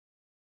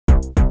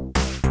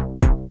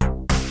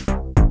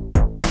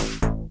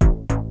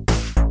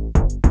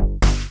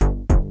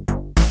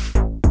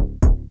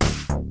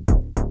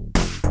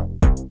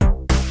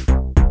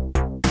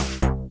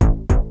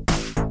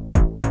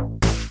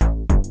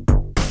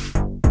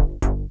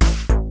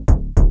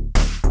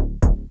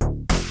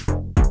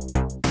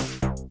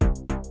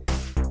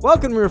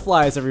Welcome to Mirror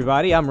Flies,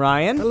 everybody. I'm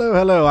Ryan.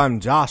 Hello, I'm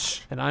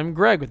Josh. And I'm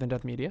Greg with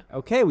In-Depth Media.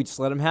 Okay, we just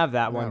let him have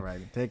that one. All right,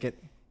 take it.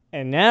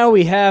 And now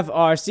we have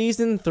our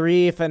Season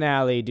 3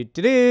 finale.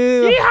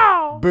 Do-do-do.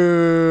 Yeehaw!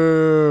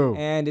 Boo!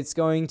 And it's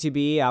going to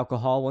be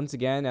alcohol once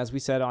again, as we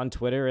said on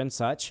Twitter and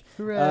such.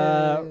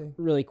 Hooray.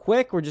 Really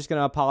quick, we're just going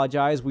to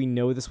apologize. We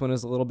know this one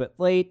is a little bit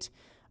late.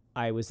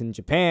 I was in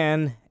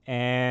Japan,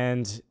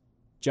 and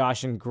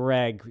Josh and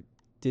Greg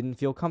didn't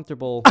feel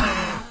comfortable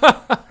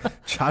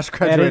Josh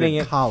editing graduated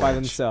it college. by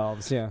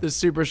themselves. Yeah. The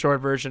super short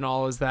version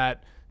all is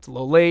that it's a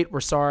little late. We're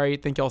sorry.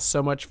 Thank y'all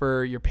so much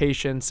for your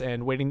patience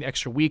and waiting the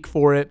extra week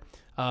for it.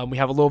 We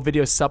have a little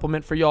video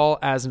supplement for y'all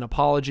as an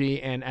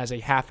apology and as a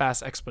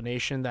half-ass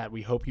explanation that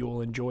we hope you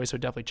will enjoy. So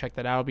definitely check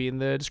that out. It'll be in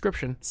the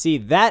description. See,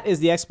 that is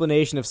the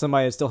explanation of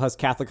somebody that still has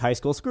Catholic high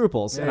school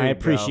scruples, and There I you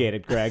appreciate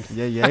it, Greg.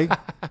 Yay.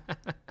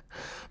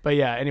 But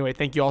yeah, anyway,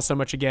 thank you all so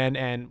much again.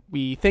 And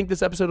we think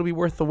this episode will be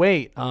worth the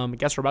wait. I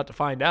guess we're about to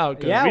find out.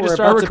 'Cause Yeah, we we're just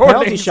about started to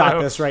penalty shot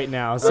so- this right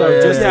now. So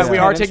Yeah, just yeah, as we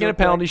are penance taking real a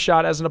penalty quick.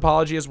 shot as an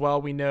apology as well.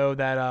 We know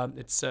that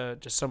it's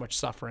just so much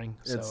suffering.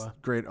 It's So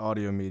great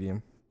audio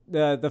medium.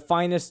 The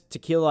finest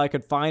tequila I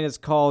could find is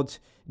called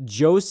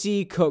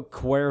Josie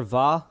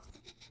Cuerva.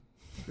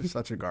 It's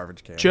such a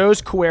garbage can.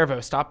 Joe's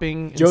Cuervo. Stop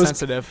being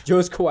insensitive.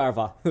 Joe's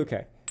Cuerva.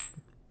 Okay.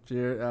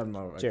 Cheers.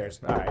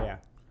 All right, yeah.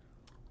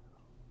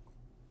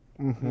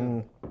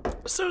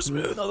 So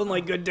smooth. Nothing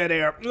like good dead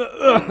air.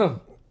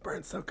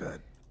 Burns so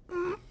good.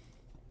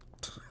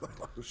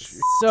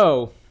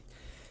 So,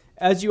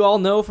 as you all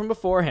know from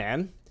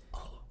beforehand,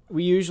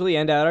 we usually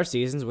end out our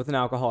seasons with an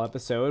alcohol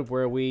episode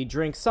where we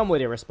drink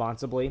somewhat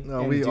irresponsibly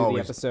and we do always-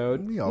 the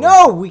episode. we always-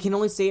 No, we can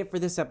only say it for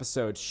this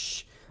episode.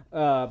 Shh.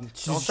 Don't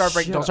start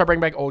bringing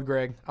back old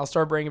Greg. I'll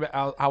start bringing back.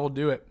 I will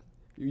do it.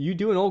 You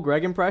do an old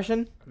Greg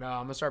impression? No,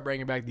 I'm gonna start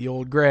bringing back the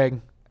old Greg.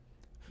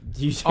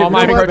 You All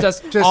my You know what?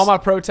 protests. Just- all my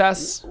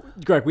protests.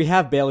 Greg, we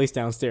have Bailey's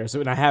downstairs,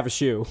 and I have a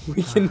shoe.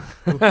 We can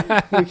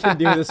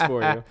do this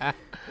for you.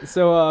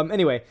 So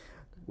anyway,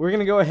 we're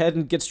gonna go ahead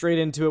and get straight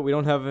into it. We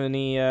don't have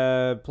any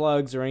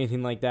plugs or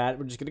anything like that.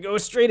 We're just gonna go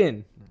straight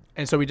in,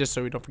 And so we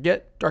don't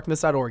forget,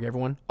 darkness.org,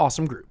 everyone.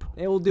 Awesome group.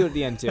 and we'll do it at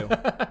the end too.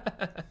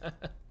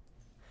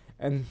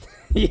 And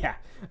yeah,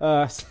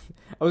 I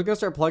was gonna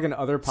start plugging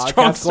other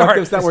podcast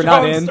collectives that we're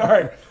not in.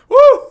 Start.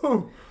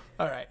 Woo!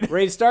 All right.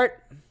 Ready to start?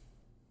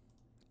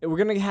 We're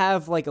going to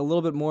have like a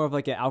little bit more of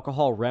like an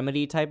alcohol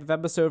remedy type of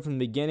episode from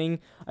the beginning.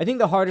 I think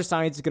the harder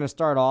science is going to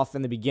start off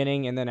in the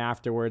beginning, and then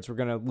afterwards we're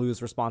going to lose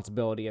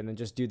responsibility and then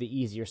just do the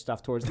easier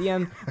stuff towards the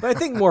end. But I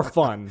think more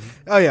fun.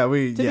 Oh, yeah.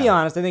 To be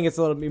honest, I think it's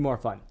a little bit more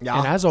fun. Yeah.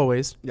 And as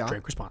always, Yeah.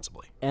 drink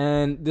responsibly.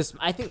 And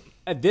I think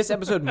this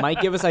episode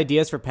might give us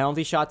ideas for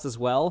penalty shots as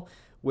well,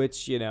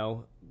 which, you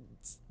know,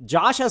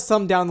 Josh has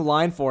some down the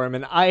line for him,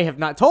 and I have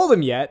not told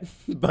him yet,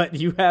 but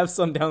you have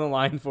some down the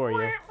line for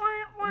you.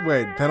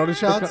 Wait, penalty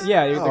shots?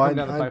 Yeah, they're coming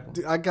down the I pipe.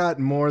 I got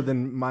more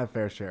than my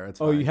fair share. It's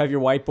Oh, fine. you have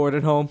your whiteboard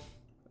at home?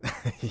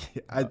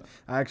 I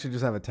actually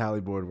just have a tally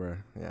board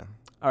where, yeah.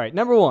 All right,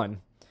 number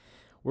one,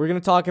 we're going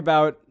to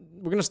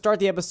start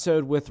the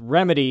episode with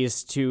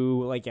remedies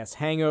to, like, yes,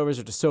 hangovers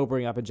or to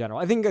sobering up in general.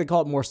 I think I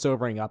call it more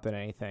sobering up than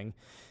anything.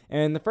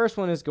 And the first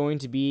one is going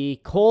to be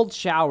cold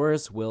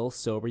showers will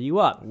sober you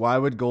up. Why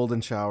would golden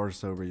showers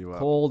sober you up?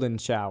 Golden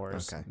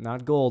showers, Okay.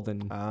 not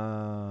golden.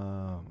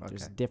 Oh, okay.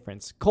 There's a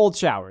difference. Cold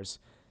showers.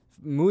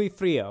 Muy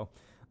frío.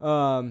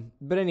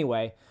 But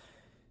anyway,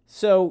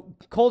 so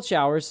cold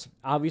showers,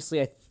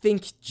 obviously I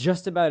think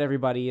just about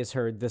everybody has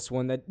heard this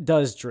one that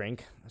does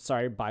drink.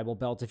 Sorry, Bible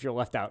Belt, if you're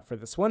left out for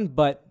this one,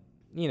 but,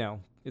 you know,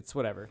 it's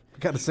whatever.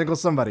 Got to single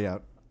somebody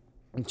out.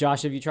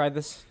 Josh, have you tried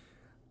this?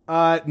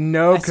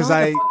 No, because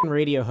I saw like a fucking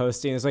radio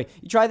hosting. It's like,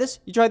 you tried this?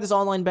 You tried this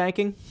online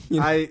banking? You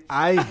know?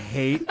 I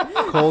hate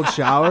cold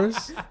showers.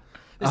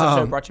 This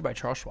episode brought to you by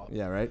Charles Schwab.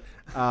 Yeah, right.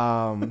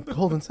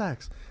 Golden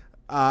Sacks.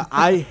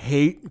 I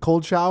hate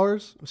cold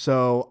showers,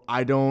 so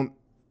I don't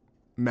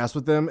mess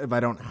with them if I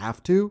don't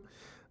have to.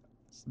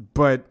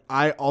 But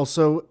I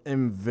also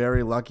am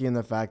very lucky in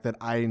the fact that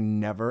I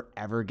never,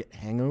 ever get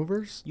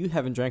hangovers. You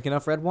haven't drank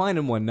enough red wine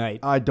in one night.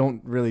 I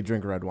don't really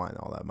drink red wine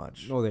all that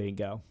much. Oh, there you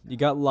go. You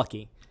got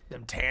lucky.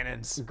 Them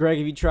tannins. Greg,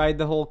 have you tried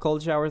the whole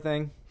cold shower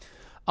thing?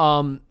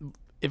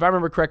 If I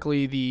remember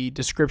correctly, the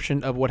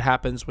description of what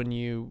happens when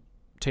you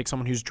take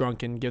someone who's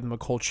drunk and give them a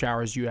cold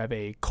shower is you have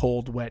a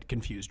cold, wet,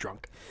 confused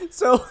drunk.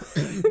 So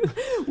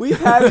we've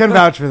I had can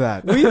vouch for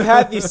that. we've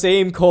had the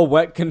same cold,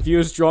 wet,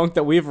 confused drunk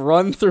that we've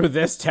run through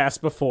this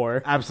test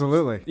before.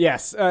 Absolutely.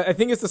 Yes, I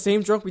think it's the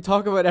same drunk we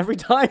talk about every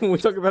time when we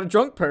talk about a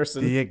drunk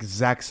person. The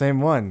exact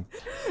same one.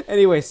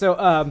 Anyway,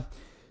 so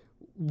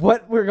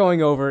what we're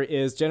going over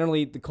is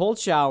generally the cold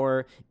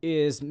shower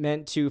is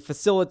meant to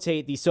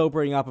facilitate the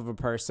sobering up of a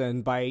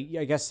person by,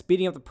 I guess,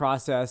 speeding up the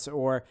process,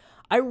 or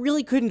I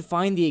really couldn't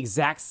find the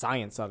exact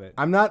science of it.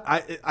 I'm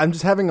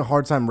just having a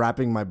hard time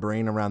wrapping my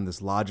brain around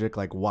this logic,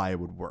 like why it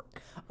would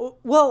work.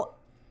 Well,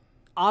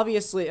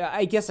 obviously,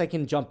 I guess I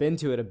can jump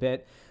into it a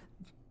bit.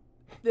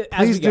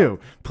 Please do.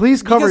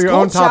 Please cover because your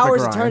cold own topic,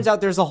 showers, Ryan. it turns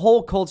out there's a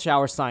whole cold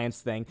shower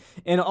science thing.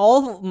 And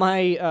all of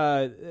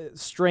my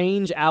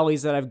strange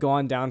alleys that I've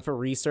gone down for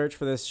research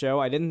for this show,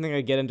 I didn't think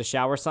I'd get into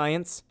shower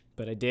science,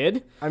 but I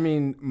did. I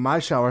mean, my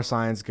shower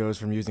science goes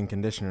from using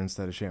conditioner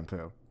instead of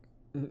shampoo.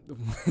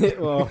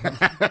 Well,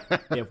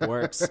 it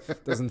works.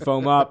 Doesn't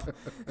foam up.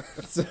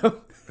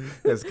 So,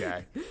 This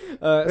guy.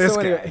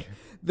 anyway,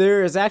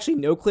 there is actually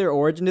no clear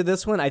origin to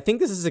this one. I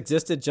think this has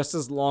existed just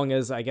as long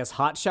as, I guess,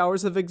 hot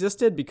showers have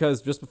existed,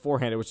 because just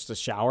beforehand it was just a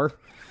shower.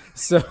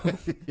 So,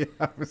 Yeah,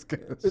 I was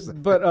gonna say.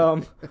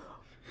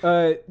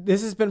 but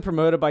this has been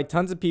promoted by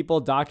tons of people,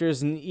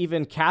 doctors, and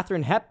even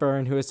Katharine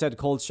Hepburn, who has said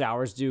cold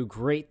showers do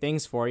great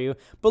things for you.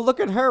 But look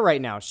at her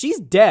right now; she's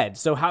dead.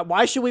 So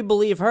why should we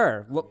believe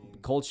her?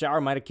 Look, cold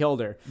shower might have killed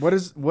her. What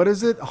is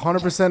it?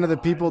 100% of the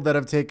people that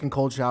have taken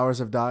cold showers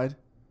have died?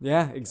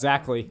 Yeah,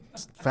 exactly.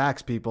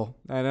 Facts, people.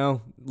 I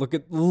know. Look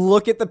at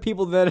the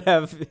people that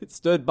have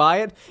stood by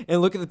it,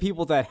 and look at the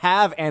people that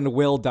have and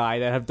will die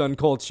that have done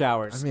cold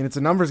showers. I mean, it's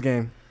a numbers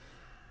game.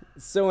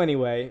 So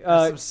anyway,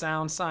 That's some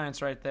sound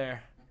science right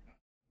there.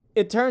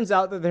 it turns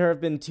out that there have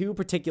been two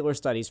particular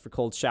studies for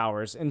cold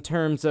showers in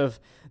terms of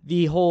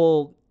the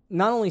whole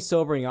not only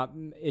sobering up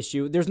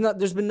issue.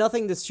 There's been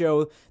nothing to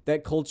show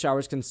that cold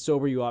showers can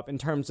sober you up in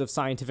terms of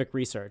scientific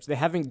research. They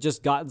haven't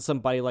just gotten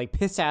somebody like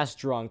piss ass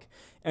drunk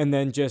and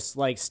then just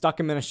like stuck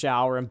him in a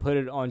shower and put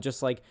it on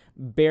just like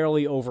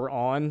barely over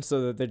on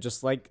so that they're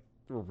just like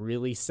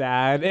really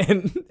sad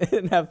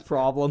and have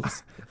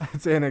problems.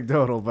 It's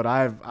anecdotal, but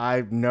I've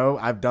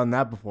done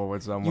that before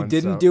with someone. You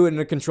didn't do it in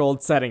a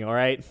controlled setting, all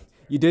right?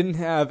 You didn't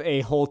have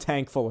a whole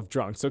tank full of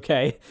drunks,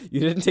 okay? You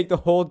didn't take the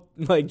whole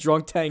like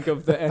drunk tank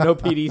of the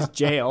NOPD's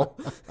jail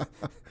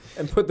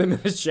and put them in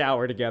a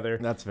shower together.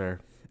 That's fair.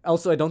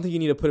 Also, I don't think you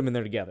need to put them in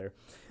there together.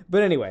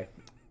 But anyway,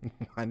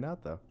 Why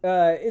not though?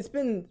 it's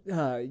been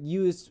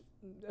used.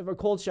 A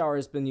cold shower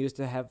has been used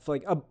to have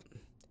like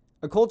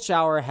a cold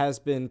shower has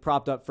been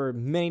propped up for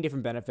many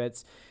different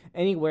benefits,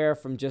 anywhere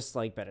from just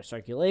like better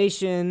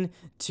circulation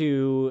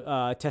to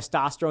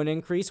testosterone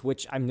increase,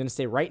 which I'm going to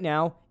say right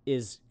now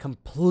is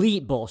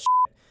complete bullshit.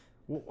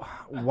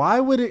 Why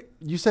would it?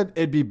 You said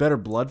it'd be better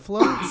blood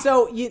flow.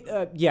 So,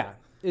 yeah,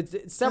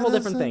 it's several That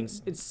different doesn't-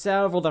 things. It's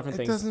several different It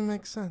things. doesn't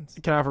make sense.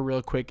 Can I offer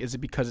real quick? Is it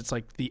because it's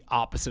like the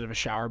opposite of a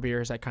shower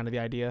beer? Is that kind of the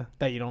idea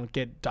that you don't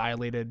get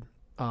dilated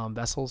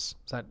vessels?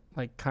 Is that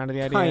like kind of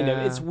the idea? Kind of.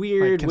 It's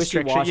weird, Like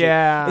constriction? wishy-washy.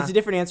 Yeah. It's a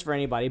different answer for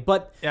anybody.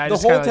 But Yeah, I the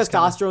just whole kinda- it's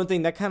kinda- testosterone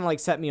thing, that kind of like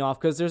set me off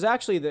because there's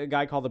actually the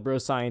guy called the Bro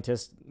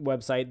Scientist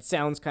website. It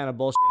sounds kind of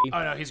bullshitty.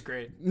 Oh no, he's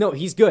great. No,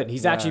 he's good.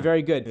 He's actually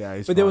very good. Yeah,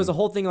 he's but there was fun. a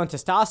whole thing on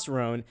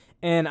testosterone,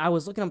 and I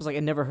was looking, I was like, I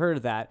never heard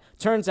of that.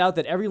 Turns out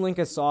that every link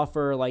I saw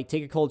for like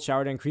take a cold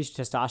shower to increase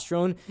your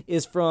testosterone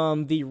is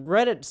from the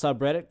Reddit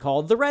subreddit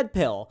called the Red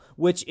Pill,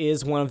 which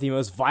is one of the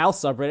most vile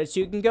subreddits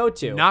you can go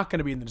to. Not going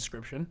to be in the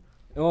description.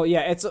 Well,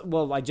 yeah,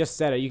 I just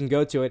said it. You can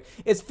go to it.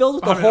 It's filled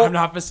with the whole. I'm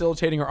not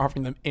facilitating or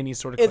offering them any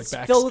sort of It's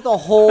clickbacks. filled with a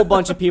whole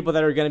bunch of people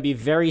that are going to be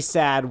very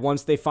sad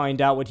once they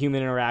find out what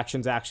human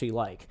interaction's actually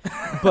like.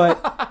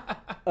 But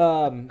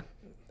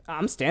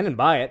I'm standing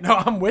by it. No,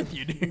 I'm with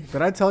you, dude.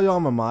 Did I tell you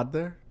I'm a mod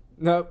there?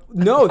 No,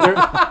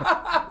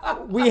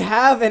 we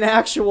have an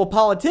actual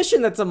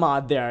politician that's a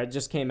mod there. It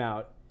just came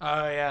out.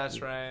 Oh yeah,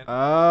 that's right.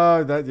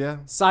 Oh, yeah.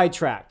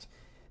 Sidetracked.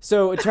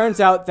 So it turns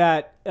out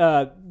that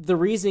the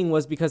reasoning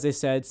was because they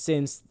said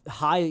since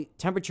high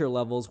temperature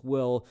levels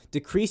will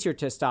decrease your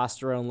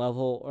testosterone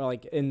level, or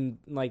like in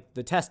like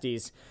the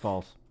testes.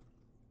 False.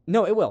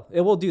 No, it will.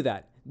 It will do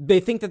that. They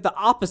think that the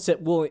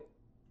opposite will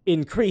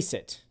increase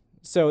it.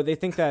 So they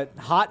think that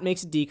hot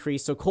makes it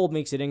decrease, so cold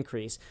makes it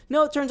increase.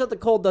 No, it turns out the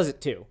cold does it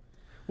too.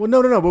 Well,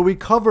 no. But we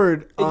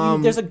covered.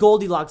 There's a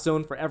Goldilocks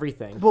zone for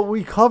everything. But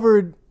we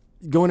covered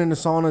going into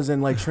saunas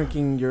and like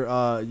shrinking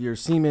your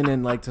semen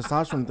and like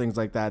testosterone and things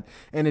like that,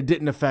 and it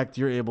didn't affect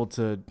you're able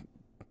to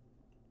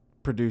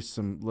produce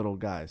some little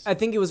guys. I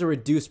think it was a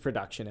reduced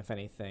production, if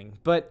anything,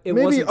 but it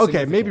Maybe wasn't okay,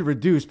 significant. maybe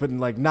reduced, but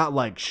like not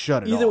like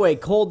shut it Either off. way,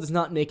 cold does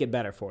not make it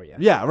better for you.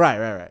 Yeah,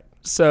 right.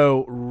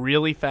 So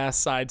really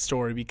fast side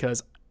story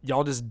because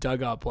y'all just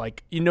dug up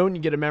like when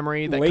you get a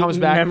memory that comes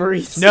Latent back.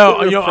 memories? No,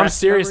 I'm Repressed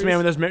serious, man.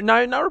 memories? When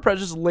there's not repressed,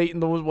 just latent,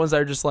 the ones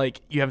that are just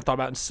like you haven't thought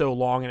about in so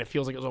long, and it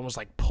feels like it was almost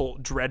like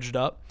dredged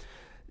up.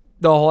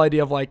 The whole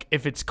idea of like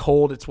if it's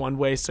cold, it's one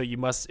way, so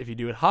if you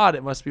do it hot,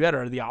 it must be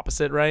better, or the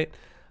opposite, right?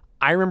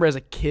 I remember as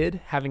a kid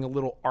having a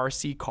little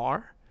RC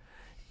car,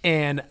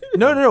 and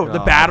no, the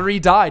battery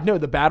died. No,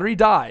 the battery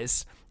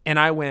dies, and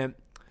I went,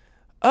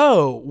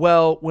 oh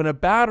well, when a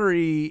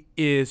battery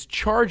is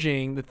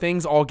charging, the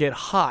things all get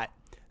hot.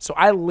 So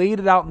I laid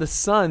it out in the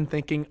sun,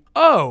 thinking,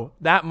 oh,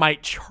 that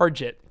might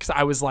charge it, because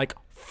I was like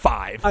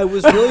 5. I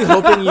was really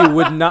hoping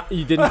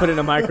you didn't put it in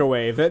a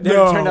microwave. That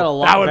turned out a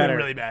lot that would have better. been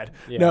really bad.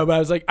 Yeah. No, but I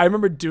was like, I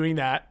remember doing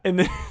that, and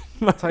then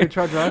That's how you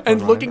charge your iPhone, and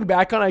Ryan. looking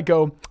back on, I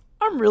go,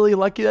 I'm really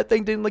lucky that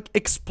thing didn't like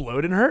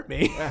explode and hurt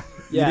me.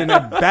 You didn't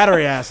have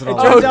battery acid all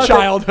Oh, over.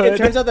 childhood. It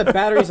turns out that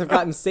batteries have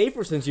gotten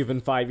safer since you've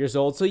been 5 years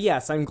old. So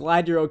yes, I'm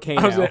glad you're okay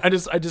now.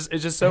 It's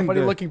just so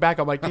funny looking back.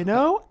 I'm like,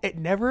 it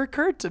never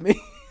occurred to me.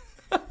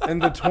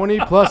 And the 20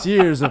 plus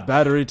years of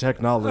battery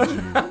technology.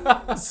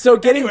 So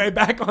Anyway,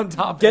 back on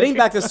topic. getting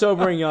back to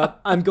sobering up,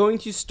 I'm going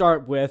to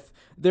start with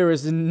there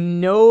is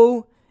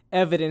no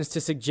evidence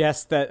to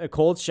suggest that a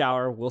cold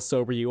shower will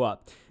sober you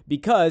up.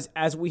 Because,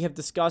 as we have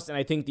discussed, and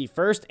I think the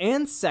first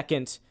and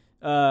second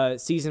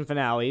season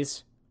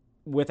finales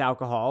with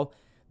alcohol,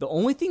 the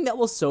only thing that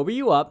will sober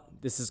you up,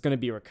 this is going to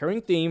be a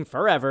recurring theme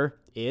forever,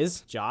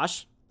 is,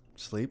 Josh,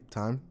 Sleep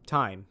time.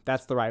 time.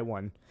 That's the right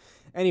one.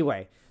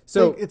 Anyway,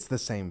 so It's the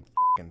same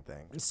fucking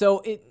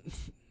thing.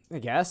 I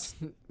guess,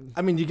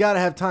 I mean, you got to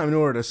have time in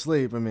order to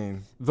sleep. I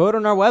mean, vote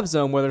on our web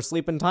zone whether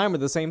sleep and time are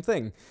the same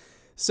thing.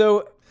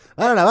 So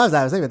I don't know. I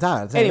was sleeping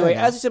time. anyway,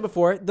 as I said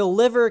before, the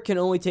liver can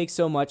only take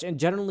so much, and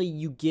generally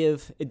you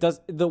give it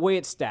does the way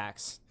it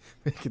stacks.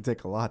 It could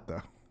take a lot,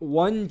 though.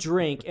 One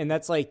drink, and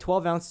that's like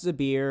 12 ounces of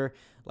beer,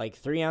 like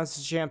 3 ounces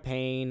of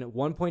champagne,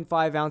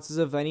 1.5 ounces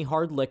of any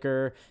hard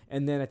liquor,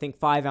 and then I think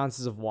 5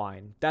 ounces of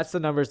wine. That's the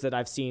numbers that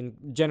I've seen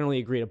generally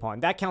agreed upon.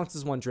 That counts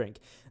as one drink.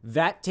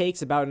 That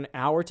takes about an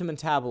hour to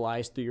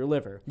metabolize through your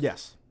liver,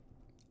 Yes.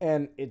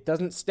 and it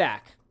doesn't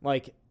stack.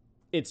 Like,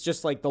 it's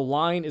just like the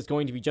line is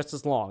going to be just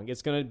as long.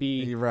 It's going to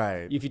be, You're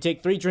right. if you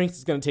take 3 drinks,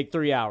 it's going to take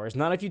 3 hours.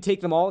 Not if you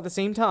take them all at the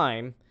same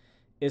time.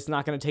 It's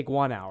not going to take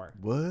 1 hour.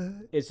 What?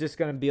 It's just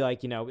going to be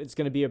like, it's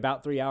going to be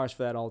about 3 hours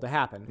for that all to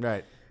happen.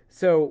 Right.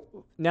 So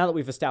now that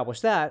we've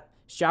established that,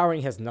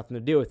 showering has nothing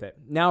to do with it.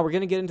 Now we're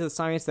going to get into the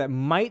science that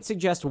might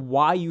suggest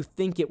why you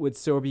think it would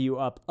sober you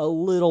up a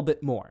little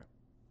bit more.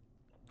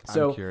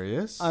 So I'm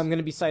curious. I'm going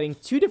to be citing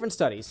 2 different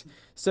studies.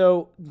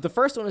 So the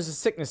first one is a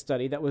sickness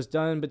study that was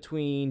done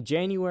between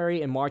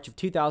January and March of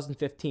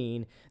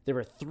 2015. There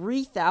were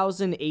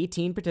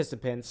 3,018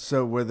 participants.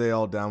 So were they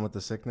all down with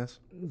the sickness?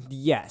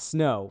 Yes,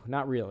 no,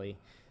 not really.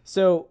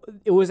 So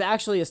it was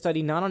actually a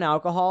study not on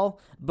alcohol,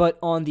 but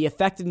on the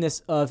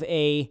effectiveness of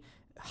a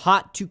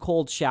hot to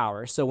cold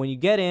shower. So when you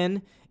get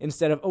in,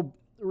 instead of,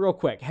 real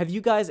quick, have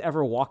you guys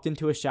ever walked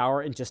into a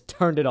shower and just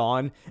turned it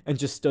on and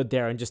just stood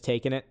there and just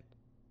taken it?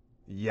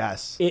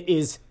 Yes. It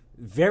is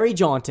very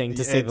jaunting,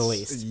 to say the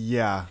least.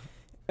 Yeah.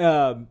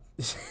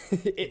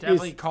 It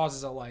Definitely is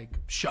causes a like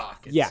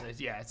shock.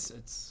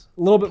 it's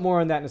a little bit more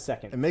on that in a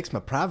second. It makes my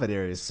private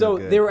areas So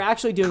feel good. they were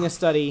actually doing a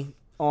study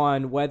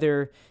on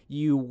whether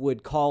you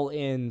would call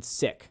in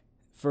sick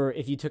for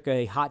if you took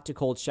a hot to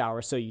cold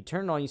shower. So you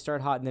turn it on, you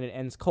start hot, and then it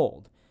ends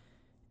cold.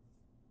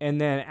 And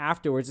then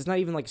afterwards, it's not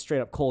even like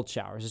straight up cold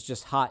showers. It's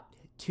just hot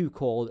to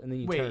cold, and then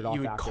you turn it off.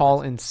 you would afterwards.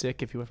 call in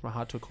sick if you went from a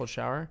hot to a cold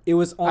shower? It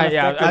was on. I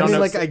effectiveness-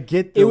 don't know. I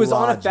get the it was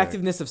on logic.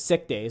 effectiveness of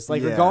sick days.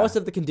 Like Yeah. regardless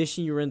of the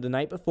condition you were in the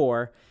night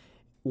before,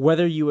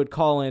 whether you would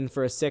call in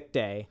for a sick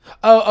day,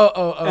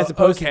 Oh. as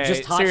opposed okay. to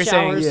just hot so you're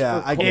saying showers.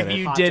 Yeah, for I cold- get if it.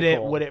 you hot did to it,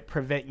 cold. would it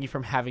prevent you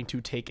from having to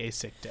take a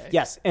sick day?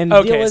 Yes, and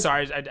the deal Okay, is,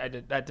 sorry,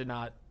 that did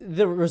not.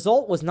 the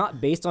result was not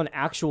based on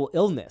actual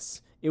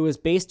illness. It was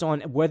based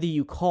on whether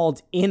you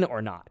called in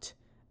or not.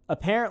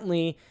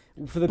 Apparently,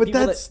 for the But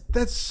people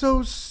that's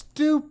so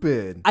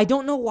stupid. I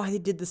don't know why they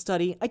did the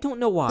study. I don't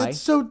know why. That's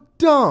so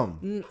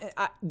dumb.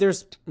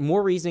 There's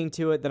more reasoning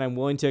to it than I'm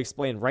willing to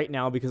explain right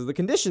now because of the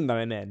condition that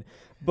I'm in.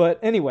 But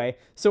anyway,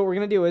 so what we're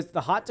going to do is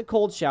the hot to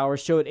cold shower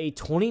showed a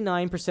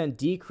 29%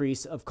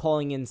 decrease of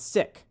calling in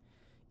sick,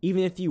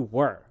 even if you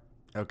were.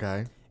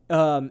 Okay.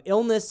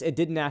 Illness, it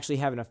didn't actually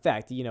have an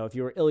effect. If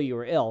you were ill, you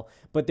were ill.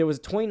 But there was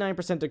a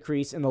 29%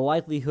 decrease in the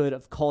likelihood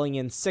of calling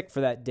in sick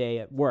for that day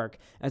at work,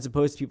 as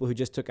opposed to people who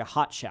just took a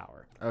hot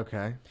shower.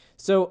 Okay.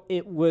 So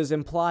it was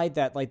implied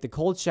that like the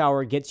cold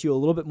shower gets you a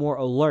little bit more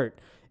alert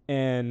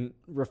and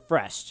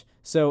refreshed.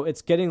 So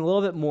it's getting a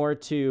little bit more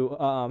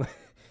to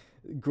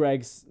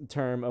Greg's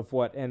term of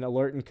what, an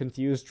alert and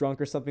confused drunk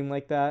or something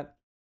like that.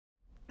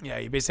 Yeah,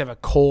 you basically have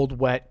a cold,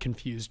 wet,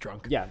 confused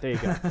drunk. Yeah, there you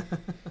go.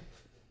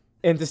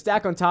 And to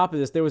stack on top of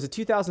this, there was a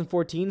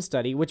 2014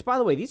 study, which, by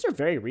the way, these are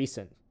very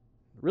recent.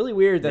 Really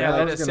weird that Yeah, I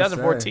that was is gonna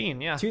 2014.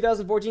 Yeah.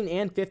 2014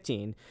 and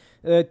 15.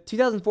 The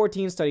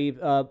 2014 study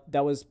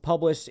that was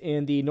published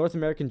in the North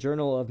American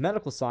Journal of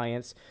Medical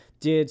Science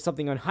did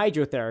something on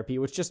hydrotherapy,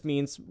 which just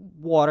means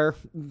water,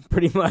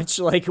 pretty much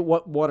like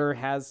what water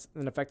has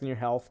an effect on your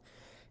health.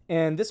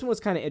 And this one was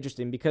kind of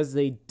interesting because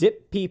they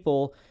dipped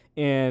people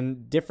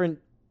in different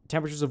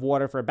temperatures of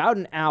water for about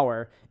an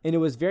hour, and it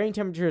was varying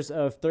temperatures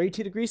of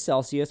 32 degrees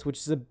Celsius, which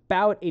is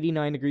about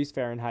 89 degrees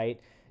Fahrenheit,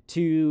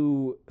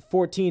 to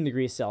 14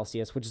 degrees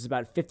Celsius, which is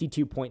about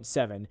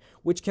 52.7,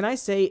 which can I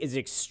say is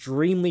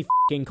extremely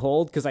fucking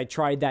cold because I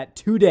tried that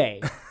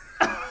today.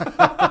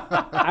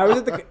 I was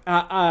at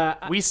the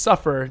We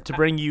suffer to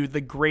bring you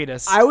the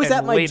greatest I was and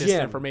at my latest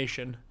gym.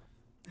 information.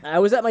 I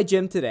was at my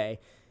gym today,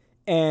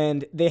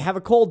 and they have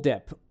a cold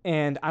dip,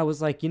 and I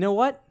was like, you know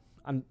what?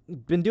 I've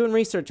been doing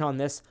research on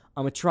this.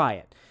 I'm gonna try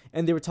it.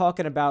 and they were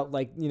talking about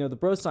like, the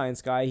bro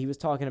science guy, he was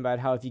talking about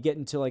how if you get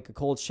into like a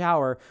cold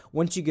shower,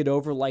 once you get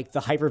over like the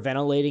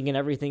hyperventilating and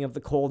everything of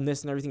the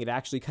coldness and everything, it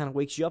actually kind of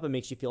wakes you up and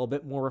makes you feel a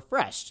bit more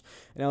refreshed.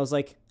 And I was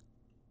like,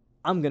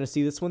 I'm going to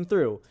see this one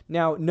through.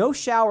 Now, no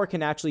shower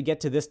can actually get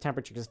to this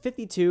temperature because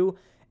 52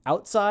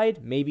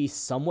 outside may be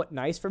somewhat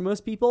nice for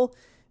most people,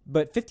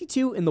 but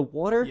 52 in the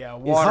water,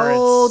 water,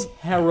 is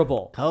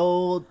terrible.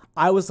 Cold.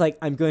 I was like,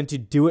 I'm going to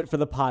do it for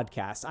the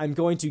podcast. I'm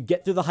going to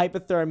get through the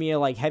hypothermia,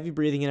 like heavy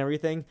breathing and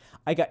everything.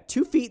 I got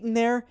 2 feet in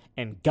there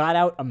and got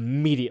out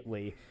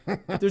immediately.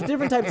 There's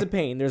different types of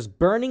pain. There's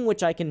burning,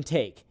 which I can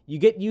take. You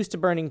get used to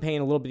burning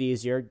pain a little bit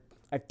easier.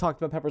 I've talked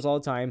about peppers all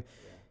the time.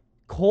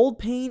 Cold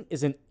pain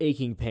is an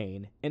aching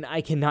pain, and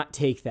I cannot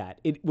take that.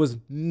 It was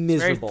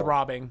miserable. Very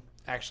throbbing,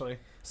 actually.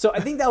 So I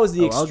think that was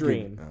the I'll give you-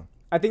 extreme. no.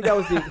 I think that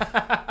was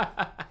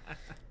the.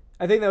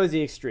 I think that was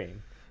the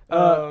extreme.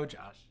 Josh.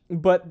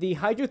 But the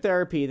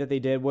hydrotherapy that they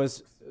did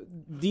was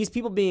these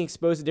people being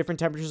exposed to different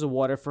temperatures of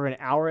water for an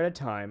hour at a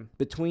time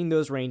between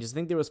those ranges. I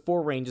think there was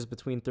 4 ranges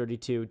between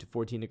 32 to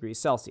 14 degrees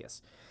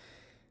Celsius.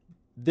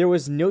 There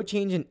was no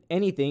change in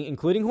anything,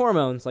 including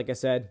hormones. Like I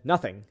said,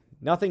 nothing.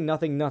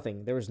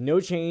 There was no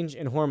change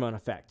in hormone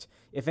effect.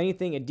 If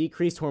anything, it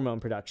decreased hormone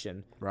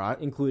production, Right.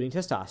 including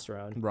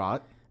testosterone.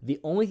 Right. The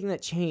only thing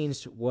that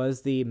changed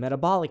was the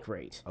metabolic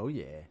rate. Oh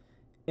yeah.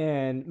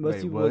 And most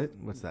Wait, people, what?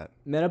 What's that?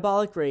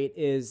 metabolic rate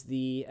is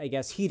the, I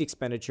guess, heat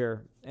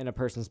expenditure in a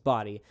person's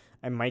body.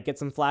 I might get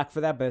some flack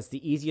for that, but it's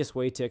the easiest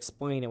way to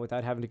explain it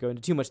without having to go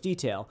into too much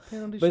detail.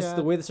 Penalty But it's shot.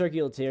 the way the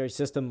circulatory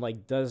system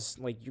does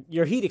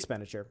your heat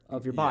expenditure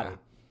of your body. Yeah.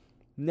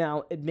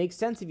 Now, it makes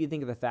sense if you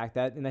think of the fact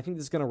that, and I think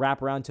this is going to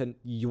wrap around to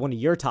one of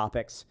your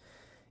topics,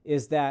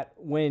 is that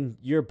when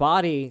your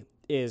body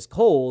is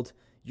cold,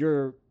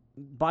 your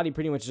body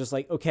pretty much is just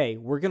like, okay,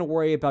 we're going to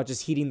worry about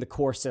just heating the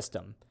core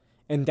system.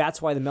 And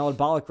that's why the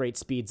metabolic rate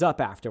speeds up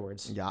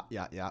afterwards. Yeah.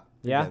 You're Yeah?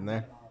 getting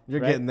there.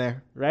 You're Right. getting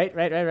there.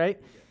 Right.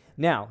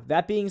 Now,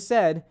 that being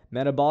said,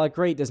 metabolic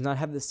rate does not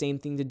have the same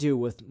thing to do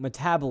with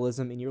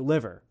metabolism in your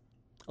liver.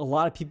 A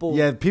lot of people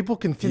Yeah, people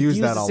confuse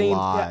that the a same.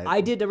 lot. Yeah, I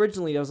did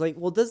originally. I was like,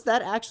 well, does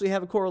that actually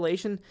have a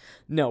correlation?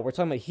 No, we're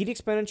talking about heat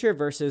expenditure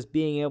versus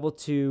being able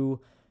to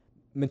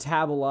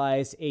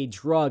metabolize a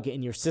drug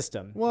in your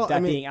system. Well, that I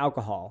mean, being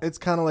alcohol. It's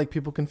kind of like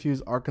people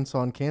confuse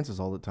Arkansas and Kansas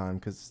all the time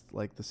because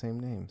like the same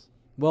names.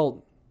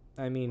 Well,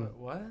 I mean,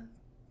 What?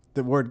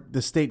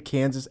 The state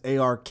Kansas,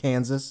 AR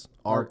Kansas,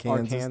 R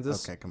Kansas.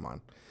 Kansas. Okay, come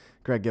on.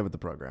 Greg, get with the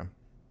program.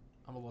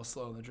 I'm a little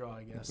slow in the draw,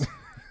 I guess.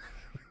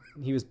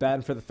 he was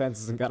batting for the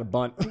fences and got a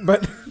bunt.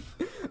 But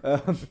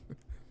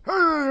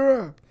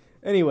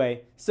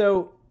anyway,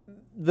 so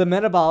the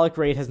metabolic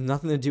rate has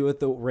nothing to do with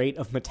the rate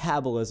of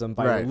metabolism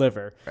by your Right.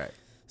 liver. Right.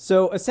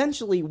 So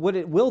essentially what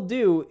it will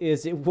do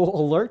is it will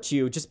alert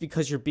you just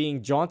because you're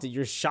being jaunted,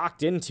 you're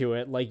shocked into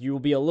it, like you will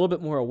be a little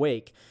bit more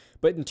awake.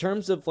 But in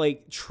terms of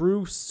like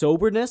true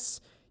soberness,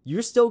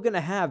 you're still going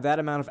to have that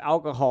amount of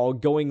alcohol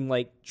going,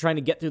 like trying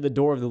to get through the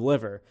door of the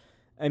liver.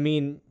 I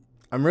mean,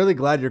 I'm really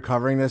glad you're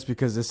covering this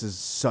because this is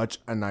such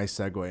a nice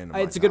segue into my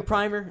it's a good topic.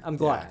 primer. I'm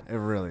glad. Yeah, it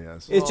really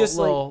is. It's just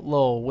like,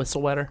 little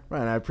whistle wetter.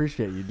 Right, I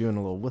appreciate you doing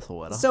a little whistle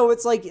wetter. so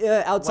it's like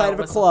outside Wow, of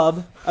a whistle.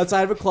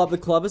 club, the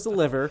club is the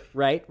liver,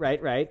 right?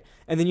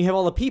 And then you have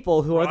all the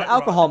people who are the Right,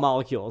 alcohol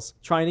molecules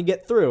trying to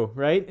get through,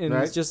 right? And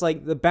Right. it's just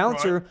like the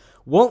bouncer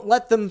won't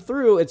let them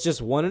through. It's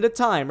just one at a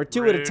time or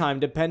two at a Rude. time,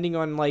 depending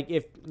on like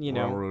if,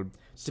 Well, rude.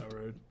 So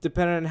rude.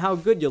 depending on how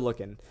good you're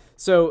looking.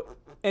 So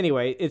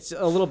anyway, it's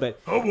a little bit.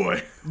 Oh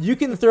boy. You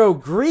can throw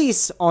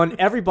grease on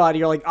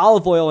everybody or like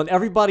olive oil on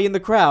everybody in the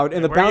crowd,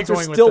 and the where are you bouncer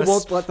going with still this?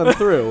 won't let them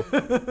through.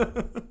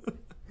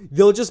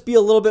 They'll just be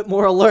a little bit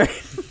more alert.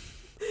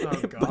 Oh,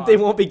 But God. they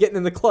won't be getting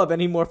in the club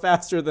any more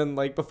faster than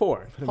like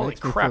before. It Holy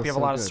makes me crap, feel you have a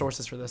so lot of good.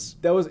 sources for this.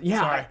 That was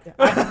Sorry.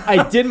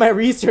 I did my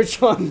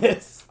research on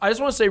this. I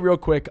just want to say real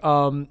quick,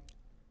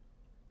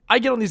 I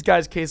get on these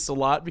guys' cases a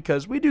lot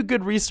because we do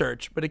good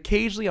research, but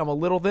occasionally I'm a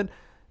little bit.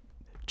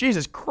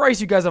 Jesus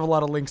Christ, you guys have a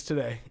lot of links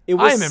today. It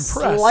was I am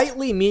impressed.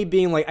 slightly me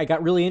being like, I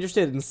got really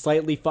interested and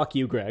slightly fuck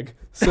you, Greg.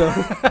 So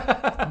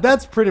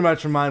That's pretty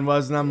much what mine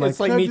was, and I'm like, it's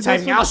like "Can I me do this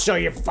typing, one?" I'll show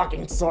you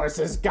fucking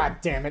sources. God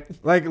damn it.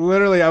 Like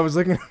literally, I was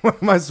looking at one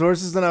of my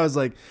sources, and I was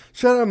like,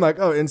 "Shut up!" I'm like,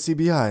 "Oh,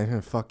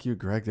 NCBI, fuck you,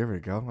 Greg." There we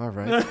go. All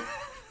right.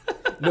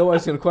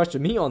 Nobody's going to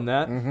question me on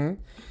that.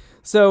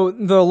 So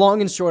the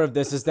long and short of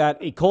this is that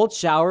a cold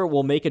shower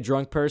will make a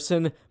drunk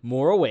person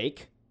more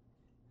awake.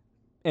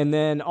 And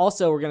then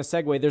also we're going to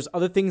segue. There's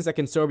other things that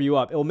can sober you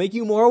up. It will make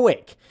you more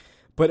awake,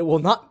 but it will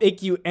not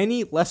make you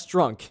any less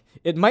drunk.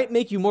 It might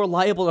make you more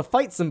liable to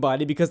fight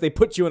somebody because they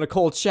put you in a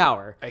cold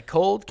shower. A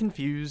cold,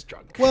 confused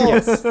drunk.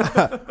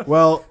 Well,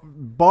 well,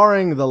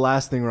 barring the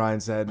last thing Ryan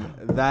said,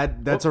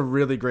 that's a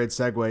really great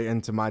segue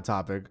into my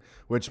topic,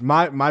 which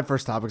my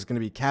first topic is going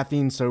to be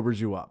caffeine sobers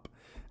you up,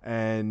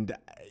 and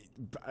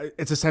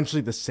it's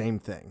essentially the same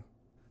thing.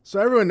 So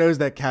everyone knows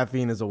that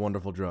caffeine is a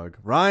wonderful drug.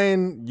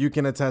 Ryan, you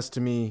can attest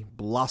to me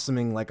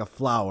blossoming like a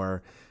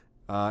flower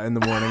in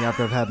the morning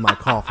after I've had my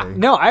coffee.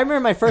 No, I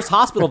remember my first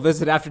hospital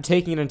visit after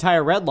taking an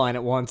entire red line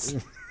at once.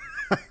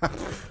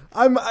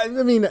 I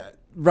mean,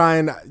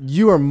 Ryan,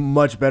 you are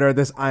much better at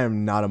this. I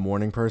am not a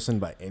morning person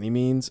by any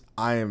means.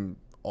 I am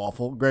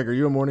awful. Greg, are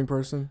you a morning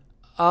person?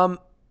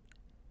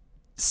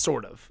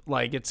 Sort of.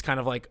 Like, it's kind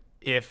of like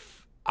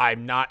if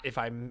I'm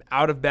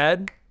out of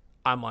bed,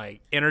 I'm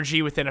like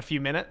energy within a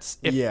few minutes.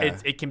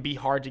 It can be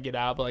hard to get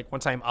out, but like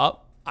once I'm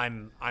up,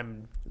 I'm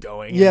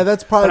going. Yeah,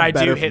 that's probably but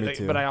better I do for me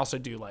too. But I also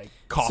do like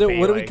coffee. So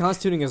what are we like,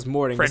 constituting as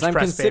morning? French Because I'm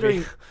press,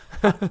 considering,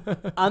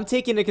 I'm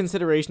taking into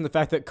consideration the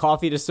fact that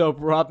coffee to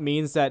sober up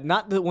means that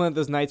not that one of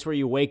those nights where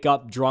you wake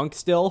up drunk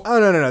still. Oh,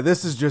 no.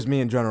 This is just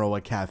me in general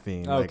with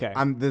caffeine. Okay.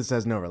 This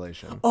has no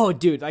relation. Oh,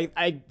 dude,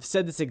 I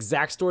said this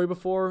exact story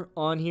before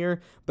on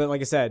here, but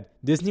like I said,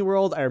 Disney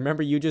World, I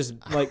remember you just,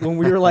 like, when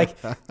we were, like,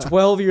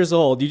 12 years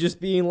old, you just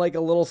being, like, a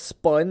little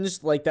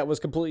sponge, like, that was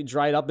completely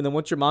dried up, and then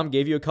once your mom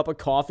gave you a cup of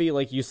coffee,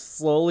 like, you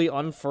slowly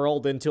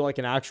unfurled into, like,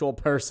 an actual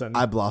person.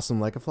 I blossom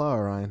like a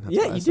flower, Ryan. That's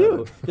yeah, why I you said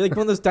do. it. You're like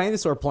one of those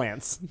dinosaur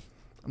plants.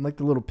 I'm like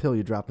the little pill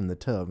you drop in the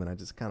tub, and I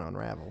just kind of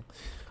unravel.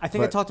 I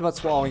think I talked about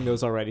swallowing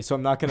those already, so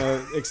I'm not going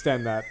to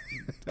extend that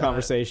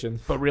conversation.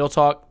 But real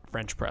talk,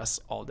 French press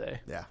all day.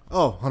 Yeah.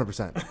 Oh,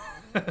 100%.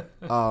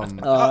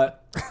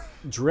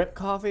 Drip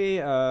coffee,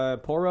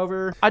 pour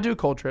over. I do a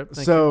cold trip.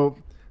 Thank you. So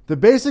the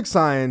basic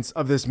science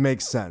of this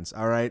makes sense,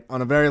 all right,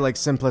 on a very like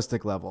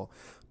simplistic level.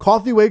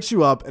 Coffee wakes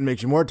you up and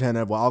makes you more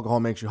attentive, while alcohol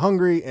makes you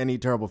hungry and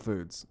eat terrible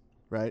foods,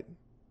 right?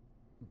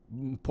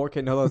 Porque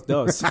no los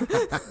dos.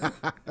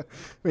 I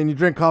mean, you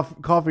drink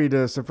coffee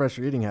to suppress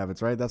your eating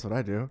habits, right? That's what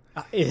I do.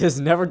 It has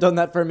never done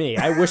that for me.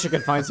 I wish I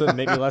could find something to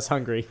make me less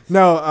hungry.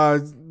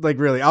 No, like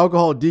really,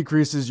 alcohol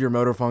decreases your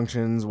motor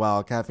functions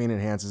while caffeine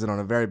enhances it on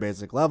a very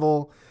basic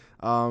level.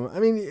 I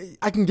mean,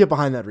 I can get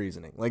behind that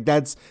reasoning. Like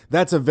that's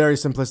a very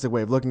simplistic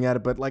way of looking at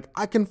it, but like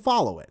I can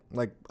follow it.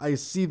 Like I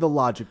see the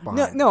logic behind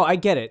it. No, I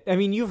get it. I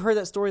mean, you've heard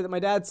that story that my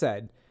dad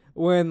said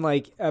when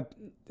like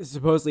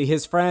supposedly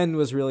his friend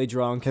was really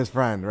drunk. His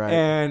friend, right?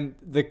 And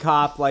the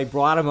cop like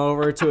brought him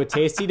over to a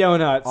Tasty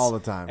Donuts All the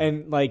time.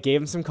 and like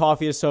gave him some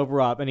coffee to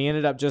sober up, and he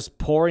ended up just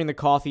pouring the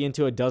coffee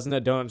into a dozen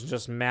of donuts, and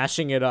just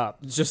mashing it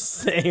up, just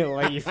saying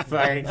like you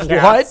fucking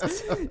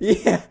cats. What?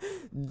 Yeah,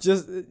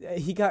 just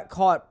he got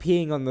caught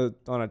peeing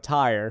on a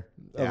tire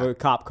of a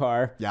cop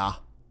car, Yeah.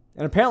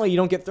 and apparently you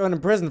don't get thrown in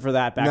prison for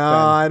that back No, then.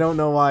 I don't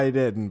know why he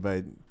didn't,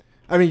 but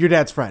I mean, your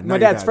dad's friend. My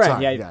not your dad's dad. friend,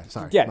 Sorry. yeah.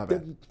 Sorry. Yeah. My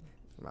bad.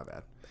 My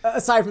bad.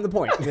 Aside from the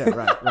point. Yeah,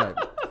 right.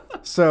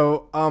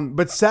 So,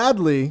 but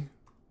sadly,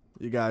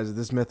 you guys,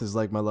 this myth is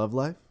like my love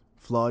life.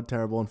 Flawed,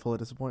 terrible, and full of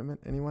disappointment.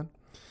 Anyone?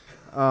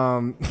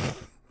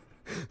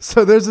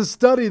 So there's a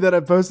study that I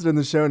posted in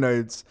the show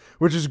notes,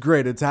 which is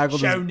great. It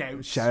tackled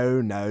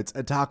Show notes.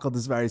 It tackled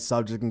this very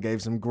subject and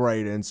gave some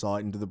great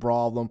insight into the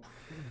problem.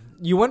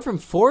 You went from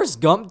Forrest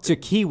Gump to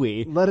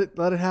Kiwi. Let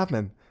it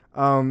happen.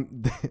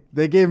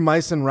 They gave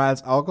mice and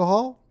rats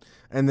alcohol,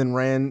 and then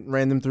ran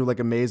them through like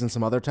a maze and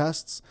some other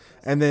tests,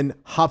 and then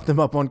hopped them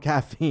up on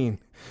caffeine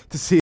to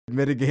see if it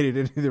mitigated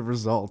any of the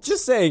results.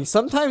 Just saying,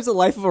 sometimes the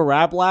life of a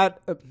lab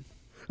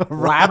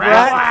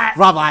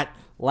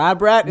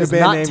rat is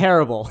band not name.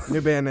 terrible.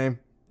 New band name.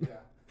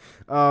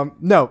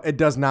 No, it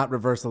does not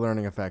reverse the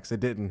learning effects.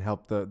 It didn't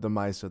help the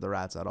mice or the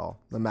rats at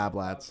all. The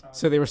mablats.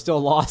 So they were still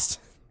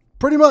lost.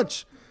 Pretty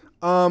much.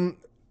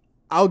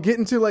 I'll get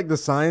into like the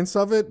science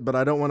of it, but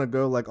I don't want to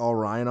go like all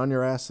Ryan on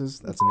your asses.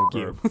 That's a new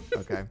verb.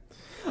 Okay.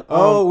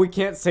 We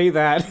can't say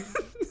that.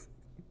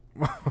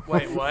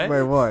 Wait, what?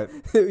 Wait, what?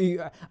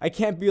 I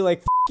can't be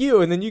like, F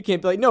you, and then you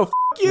can't be like, no, F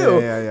you.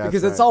 Yeah,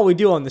 because that's that's all we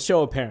do on the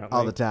show, apparently.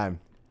 All the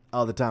time.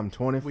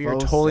 24/7. We are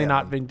totally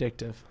not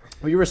vindictive.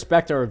 We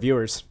respect our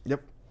reviewers.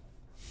 Yep.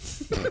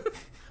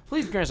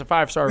 Please grant us a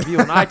 5-star review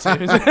on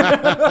iTunes.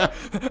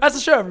 That's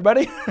the show,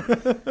 everybody.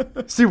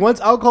 See, once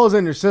alcohol is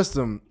in your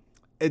system,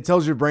 it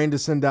tells your brain to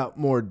send out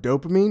more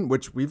dopamine,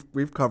 which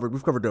we've covered.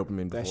 We've covered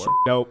dopamine That before. shit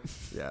dope.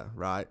 Yeah,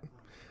 right.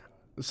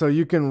 So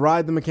you can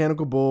ride the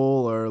mechanical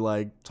bull, or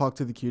like talk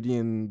to the cutie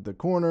in the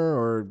corner,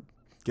 or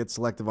get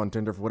selective on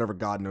Tinder for whatever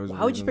God knows.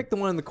 How would you pick the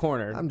one in the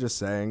corner? I'm just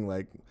saying,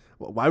 like,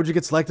 why would you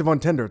get selective on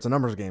Tinder? It's a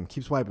numbers game.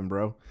 Keep swiping,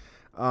 bro.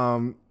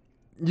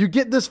 You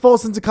get this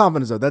false sense of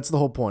confidence, though. That's the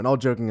whole point. All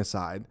joking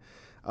aside,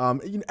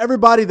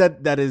 everybody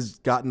that has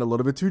gotten a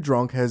little bit too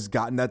drunk has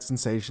gotten that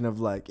sensation of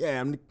like,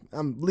 yeah,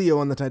 I'm Leo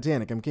on the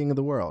Titanic. I'm king of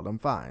the world. I'm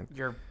fine.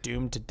 You're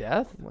doomed to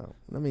death? Well,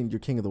 I mean, you're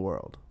king of the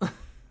world. All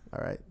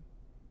right.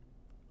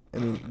 I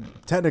mean,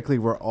 technically,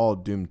 we're all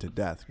doomed to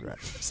death,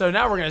 correct? So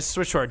now we're going to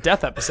switch to our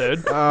death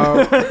episode.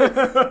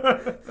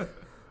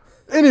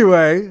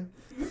 Anyway,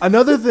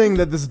 another thing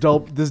that this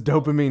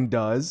dopamine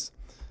does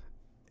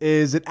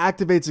is it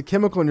activates a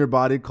chemical in your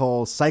body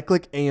called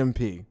cyclic AMP.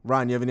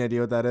 Ron, you have any idea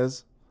what that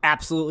is?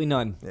 Absolutely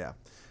none. Yeah.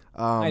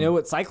 I know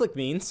what cyclic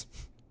means.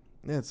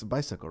 Yeah, it's a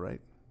bicycle,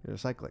 right? You're a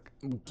cyclic.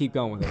 Keep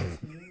going with it.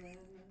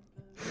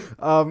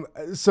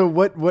 So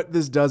what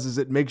this does is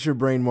it makes your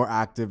brain more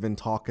active and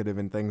talkative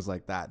and things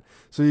like that.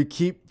 So you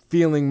keep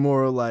feeling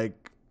more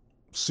like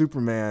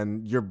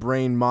Superman. Your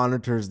brain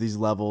monitors these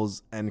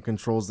levels and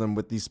controls them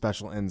with these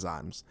special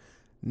enzymes.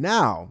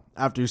 Now,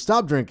 after you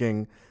stop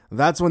drinking,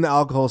 that's when the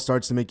alcohol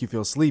starts to make you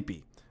feel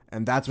sleepy.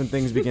 and that's when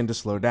things begin to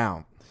slow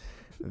down.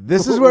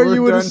 This is where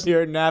you would done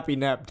here nappy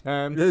nap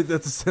time.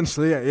 That's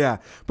essentially it, yeah.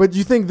 But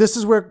you think this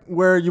is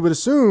where you would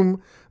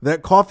assume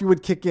that coffee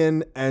would kick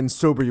in and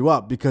sober you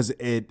up because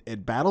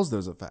it battles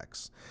those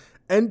effects.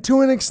 And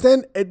to an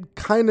extent, it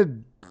kind of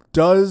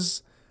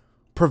does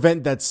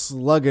prevent that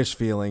sluggish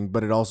feeling,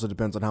 but it also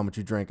depends on how much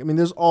you drink. I mean,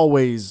 there's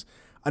always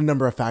a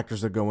number of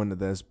factors that go into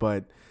this,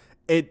 but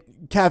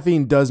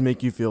caffeine does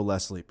make you feel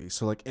less sleepy.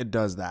 So like it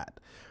does that.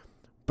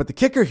 But the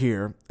kicker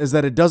here is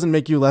that it doesn't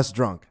make you less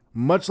drunk.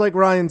 Much like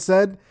Ryan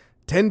said,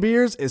 10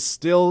 beers is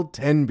still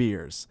 10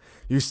 beers.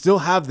 You still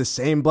have the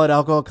same blood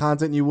alcohol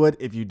content you would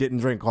if you didn't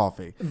drink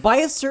coffee. By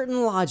a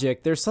certain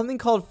logic, there's something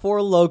called Four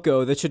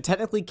Loko that should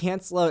technically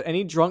cancel out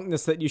any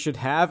drunkenness that you should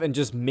have and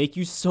just make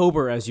you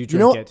sober as you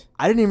drink it.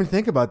 I didn't even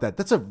think about that.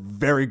 That's a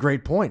very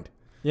great point.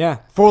 Yeah.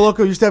 Four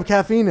Loko used to have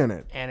caffeine in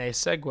it. And a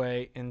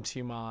segue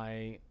into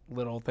my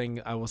little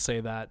thing, I will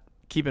say that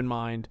keep in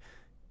mind,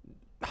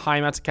 high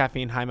amounts of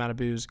caffeine, high amount of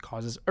booze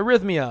causes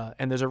arrhythmia,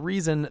 and there's a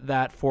reason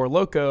that Four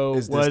Loko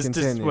was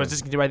discontinued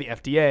by the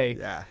FDA.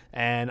 Yeah,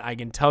 and I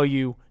can tell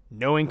you,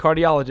 knowing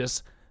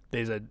cardiologists,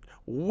 there's a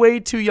way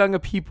too young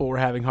of people were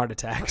having heart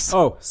attacks.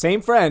 Oh, same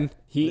friend.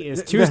 He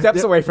is 2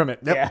 steps away from it.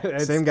 Yep, Yeah,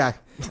 same guy.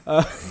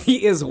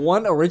 He is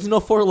one original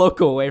Four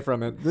Loko away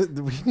from it.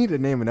 We need to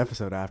name an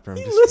episode after him.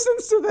 He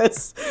listens to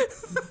this.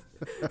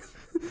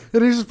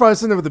 And he's just probably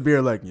sitting there with a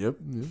beer like, yep.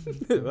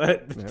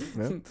 What?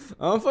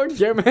 I'm fucking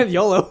German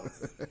YOLO.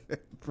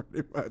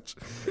 Pretty much.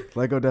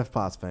 Lego Def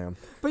Pots fam.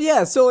 But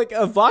yeah, so like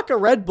a vodka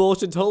Red Bull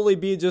should totally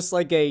be just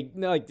like a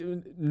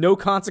no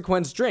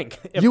consequence drink.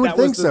 If You would that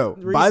was think the so.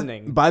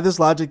 Reasoning. By this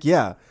logic,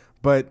 yeah.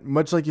 But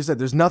much like you said,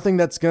 there's nothing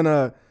that's going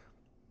to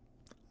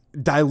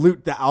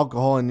dilute the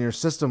alcohol in your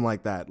system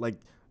like that. Like,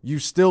 you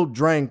still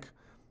drank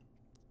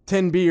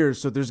 10 beers,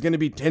 so there's going to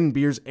be 10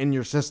 beers in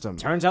your system.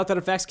 Turns out that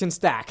effects can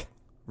stack.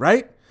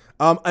 Right?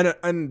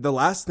 And the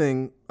last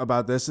thing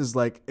about this is,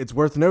 like, it's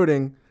worth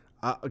noting,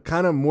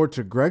 kind of more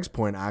to Greg's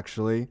point,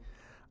 actually.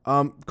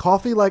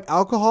 Coffee, like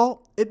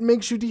alcohol, it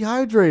makes you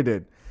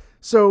dehydrated.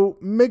 So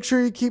make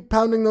sure you keep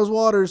pounding those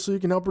waters so you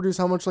can help reduce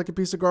how much like a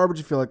piece of garbage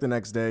you feel like the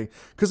next day.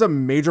 Because a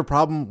major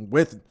problem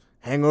with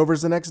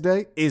hangovers the next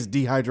day is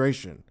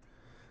dehydration.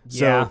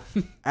 Yeah.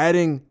 So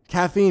adding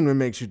caffeine, which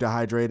makes you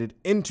dehydrated,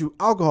 into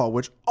alcohol,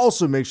 which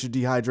also makes you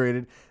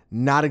dehydrated,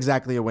 not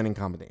exactly a winning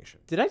combination.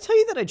 Did I tell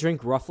you that I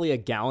drink roughly a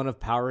gallon of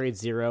Powerade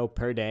Zero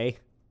per day?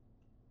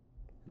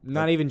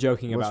 Not even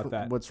joking about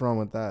that. What's wrong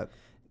with that?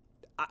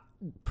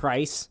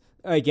 Price,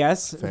 I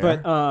guess. Fair.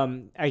 But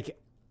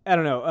I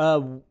don't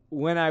know.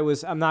 When I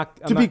was,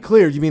 To be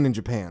clear, you mean in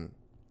Japan?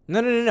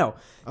 No.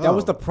 That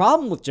was Oh. the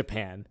problem with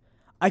Japan.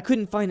 I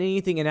couldn't find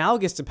anything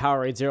analogous to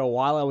Powerade Zero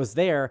while I was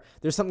there.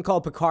 There's something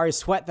called Pocari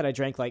Sweat that I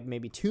drank like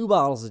maybe 2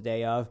 bottles a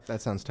day of.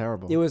 That sounds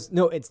terrible.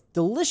 It's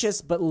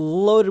delicious, but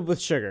loaded with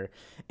sugar.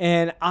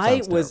 And I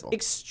Sounds was terrible.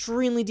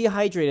 extremely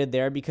dehydrated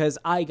there because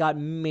I got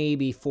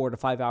maybe 4 to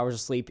 5 hours of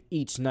sleep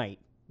each night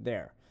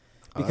there.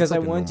 Because like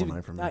I a wanted normal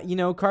night for me.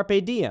 to,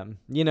 carpe diem,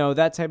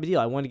 that type of deal.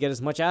 I wanted to get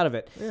as much out of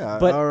it. Yeah,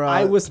 But or,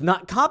 I was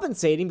not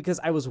compensating because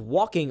I was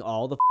walking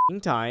all the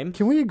time.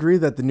 Can we agree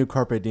that the new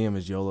Carpe Diem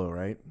is YOLO,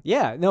 right?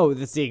 Yeah, no,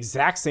 that's the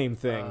exact same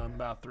thing.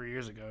 About 3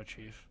 years ago,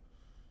 Chief.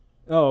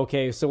 Oh,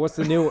 okay. So what's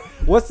the new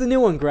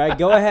one, Greg?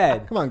 Go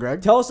ahead. Come on,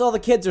 Greg. Tell us all the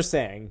kids are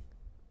saying.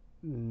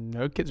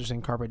 No kids are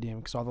saying carpe diem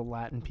because all the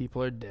Latin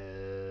people are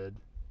dead.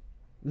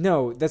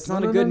 No, that's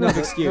not No, a good no, enough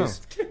no.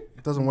 excuse.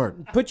 It doesn't work.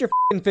 Put your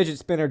fidget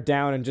spinner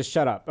down and just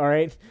shut up, all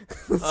right?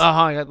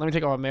 Let me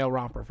take off a male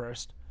romper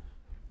first.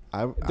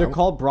 They're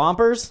called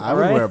Brompers, I all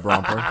would right? wear a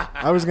Bromper.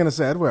 I was going to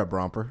say I'd wear a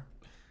Bromper.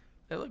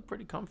 They look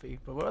pretty comfy,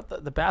 but what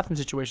about the bathroom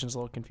situation is a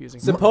little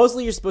confusing.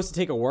 Supposedly you're supposed to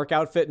take a work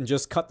outfit and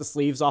just cut the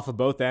sleeves off of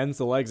both ends,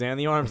 the legs and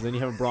the arms, and then you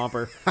have a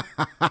Bromper.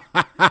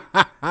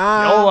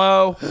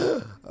 YOLO.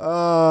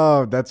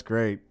 Oh, that's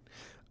great.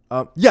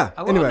 Yeah,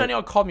 I love anyway.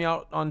 Daniel called me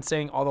out on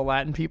saying all the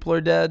Latin people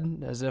are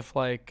dead, as if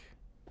like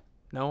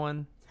no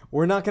one.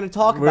 We're not going to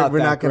talk about that, We're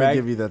not going to Greg.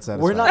 give you that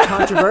satisfaction. We're not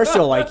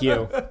controversial like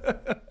you.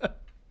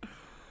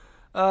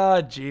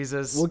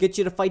 Jesus. We'll get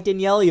you to fight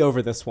Daniele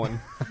over this one.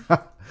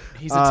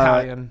 He's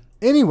Italian.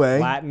 Anyway,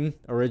 Latin,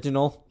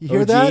 original, you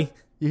hear OG. that?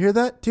 You hear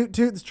that? Toot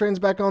toot, this train's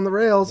back on the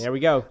rails. There we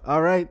go.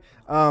 All right.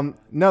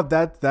 No,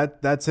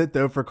 that's it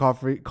though for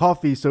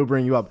coffee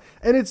sobering you up.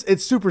 And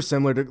it's super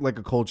similar to like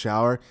a cold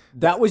shower.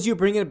 That was you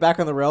bringing it back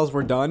on the rails.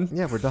 We're done.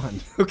 Yeah, we're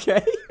done.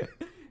 Okay.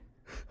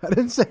 I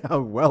didn't say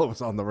how well it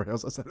was on the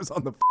rails. I said it was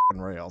on the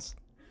f***ing rails.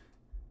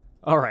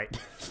 All right.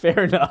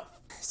 Fair enough.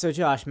 So,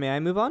 Josh, may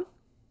I move on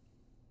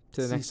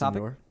to the next topic?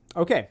 Senor.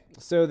 Okay.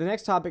 So the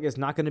next topic is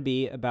not going to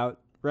be about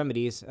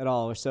remedies at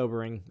all or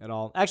sobering at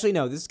all. Actually,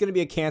 no. This is going to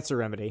be a cancer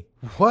remedy.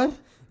 What?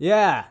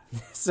 Yeah.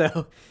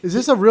 So Is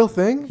this a real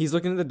thing? he's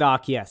looking at the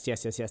doc. Yes.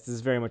 This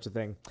is very much a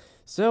thing.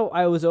 So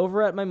I was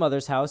over at my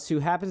mother's house, who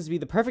happens to be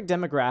the perfect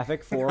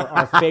demographic for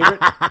our favorite.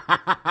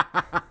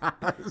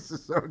 This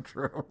is so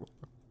true.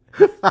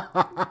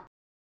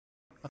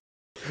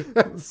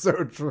 That's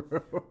so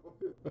true.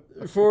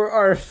 For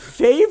our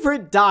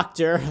favorite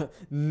doctor,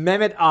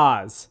 Mehmet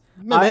Oz.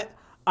 Mehmet.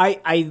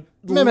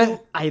 Meh.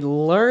 I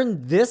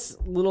learned this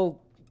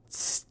little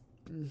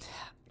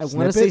I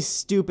want to say Snippet?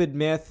 stupid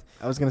myth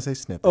I was gonna say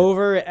snippet.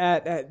 over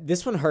at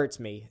this one hurts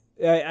me.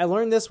 I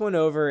learned this one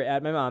over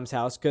at my mom's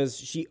house because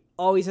she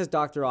always has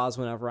Dr. Oz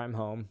whenever I'm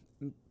home.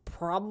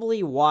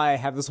 Probably why I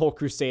have this whole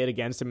crusade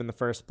against him in the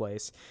first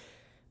place.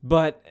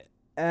 But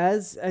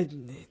as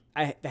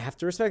I have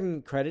to respect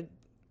and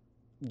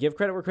give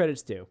credit where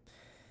credit's due.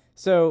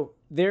 So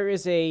there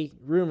is a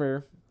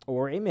rumor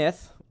or a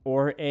myth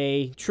or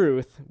a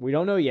truth, we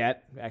don't know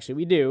yet, actually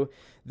we do,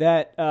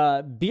 that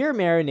beer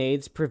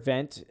marinades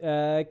prevent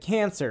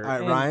cancer. All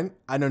right, Ryan.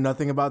 I know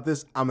nothing about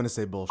this. I'm gonna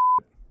say bullshit.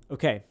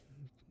 Okay,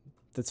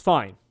 that's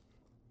fine.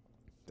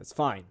 That's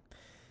fine.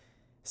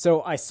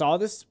 So I saw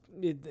this.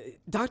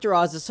 Dr.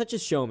 Oz is such a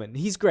showman.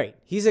 He's great.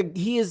 He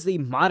is the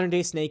modern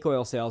day snake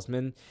oil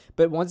salesman.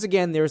 But once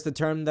again, there's the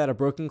term that a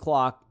broken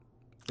clock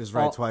Is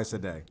right twice a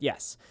day.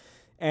 Yes.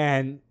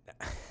 And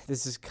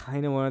this is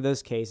kind of one of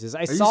those cases.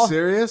 Are you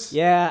serious?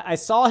 Yeah, I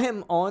saw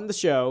him on the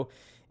show,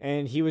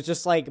 and he was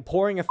just like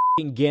pouring a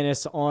f***ing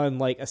Guinness on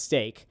like a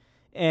steak.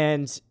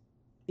 And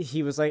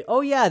he was like,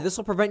 oh yeah, this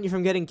will prevent you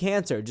from getting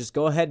cancer. Just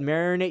go ahead and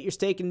marinate your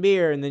steak in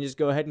beer, and then just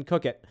go ahead and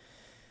cook it.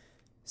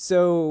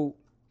 So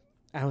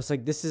I was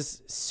like, this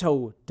is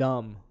so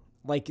dumb.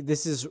 Like,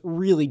 this is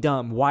really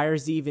dumb. Why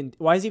is he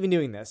even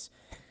doing this?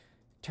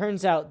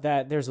 Turns out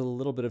that there's a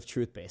little bit of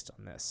truth based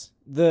on this.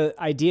 The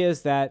idea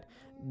is that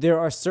there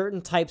are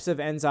certain types of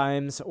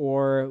enzymes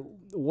or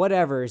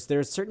whatevers.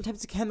 There's certain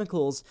types of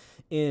chemicals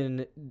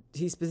in,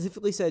 he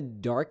specifically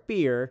said, dark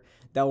beer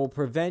that will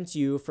prevent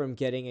you from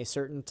getting a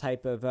certain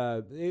type of,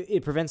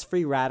 it prevents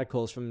free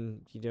radicals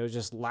from,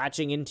 just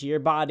latching into your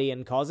body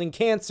and causing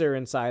cancer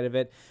inside of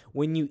it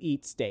when you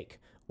eat steak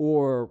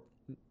or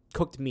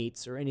cooked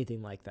meats or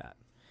anything like that.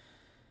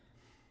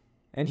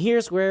 And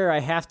here's where I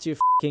have to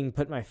fucking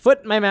put my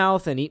foot in my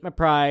mouth and eat my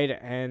pride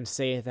and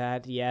say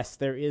that, yes,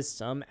 there is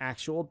some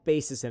actual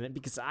basis in it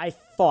because I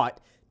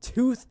fought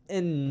tooth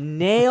and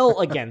nail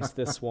against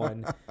this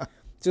one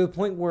to the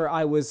point where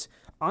I was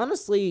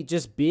honestly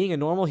just being a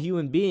normal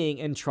human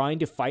being and trying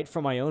to fight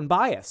for my own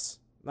bias.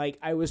 Like,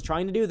 I was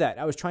trying to do that.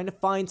 I was trying to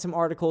find some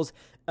articles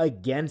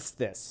against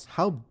this.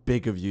 How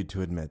big of you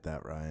to admit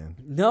that, Ryan?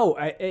 No,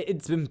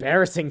 it's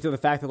embarrassing to the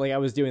fact that I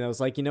was doing that. I was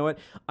like, you know what?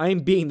 I'm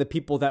being the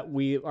people that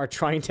we are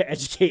trying to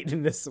educate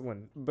in this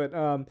one.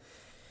 But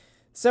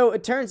so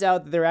it turns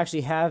out that there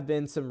actually have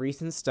been some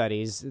recent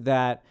studies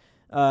that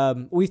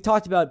we've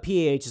talked about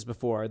PAHs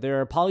before. There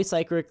are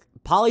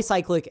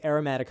polycyclic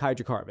aromatic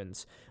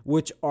hydrocarbons,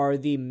 which are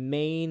the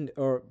main,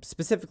 or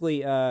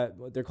specifically,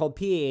 they're called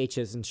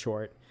PAHs in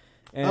short.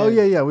 And,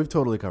 yeah, we've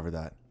totally covered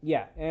that.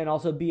 Yeah, and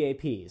also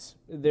BAPs.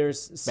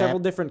 There's several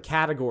different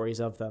categories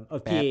of them,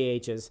 of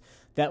PAHs,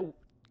 that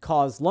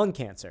cause lung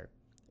cancer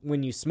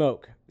when you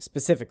smoke,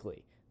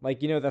 specifically. Like,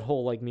 that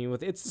whole, meme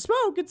with, it's the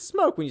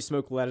smoke when you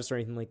smoke lettuce or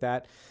anything like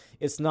that.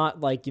 It's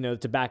not like,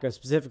 tobacco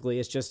specifically.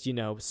 It's just,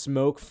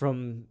 smoke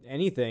from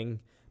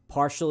anything,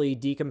 partially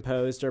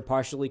decomposed or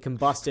partially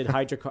combusted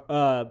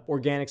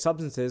organic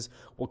substances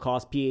will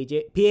cause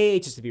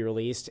PAHs to be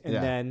released, and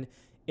then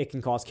it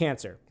can cause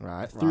cancer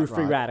through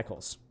free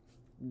radicals.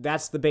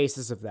 That's the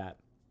basis of that.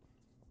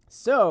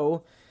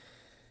 So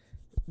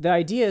the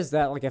idea is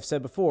that, like I've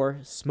said before,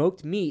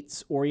 smoked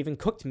meats or even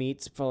cooked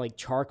meats for like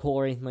charcoal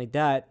or anything like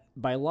that,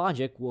 by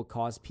logic, will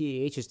cause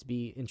PAHs to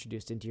be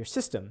introduced into your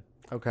system.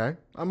 Okay.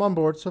 I'm on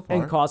board so far.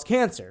 And cause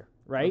cancer,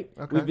 right?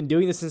 Okay. We've been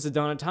doing this since the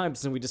dawn of time,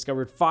 since we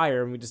discovered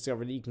fire and we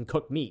discovered that you can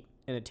cook meat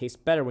and it tastes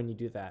better when you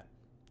do that.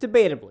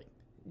 Debatably.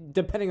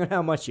 Depending on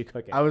how much you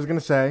cook it. I was going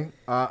to say,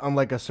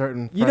 unlike a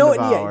certain friend you know what?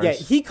 of ours. Yeah,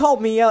 he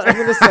called me out. I'm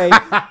going to say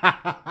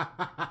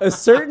a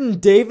certain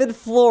David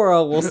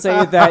Flora will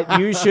say that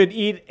you should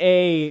eat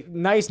a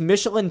nice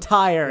Michelin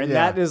tire, and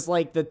that is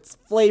like the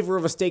flavor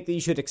of a steak that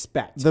you should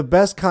expect. The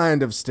best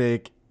kind of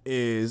steak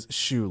is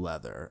shoe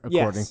leather,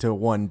 according to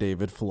one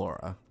David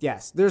Flora.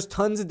 Yes, there's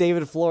tons of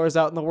David Floras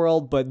out in the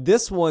world, but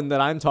this one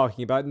that I'm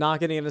talking about, not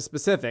getting into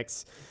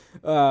specifics,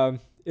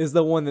 is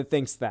the one that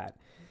thinks that.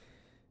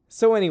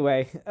 So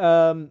anyway,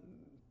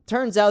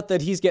 turns out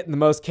that he's getting the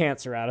most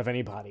cancer out of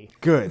anybody.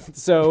 Good.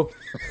 So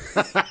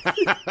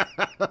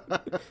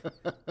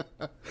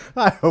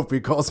I hope he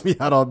calls me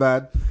out on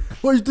that.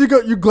 Well, you think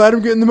you glad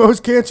I'm getting the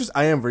most cancers?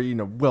 I am for eating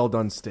a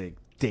well-done steak,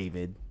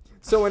 David.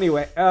 So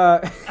anyway,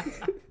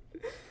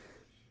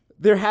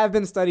 there have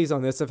been studies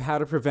on this of how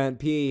to prevent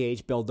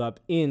PAH buildup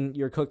in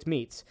your cooked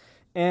meats.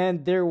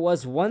 And there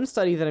was one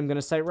study that I'm going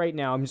to cite right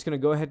now. I'm just going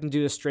to go ahead and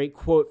do a straight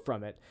quote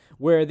from it,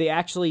 where they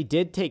actually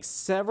did take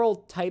several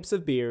types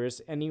of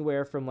beers,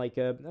 anywhere from I'm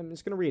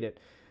just going to read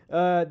it.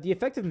 The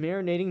effect of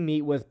marinating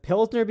meat with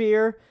Pilsner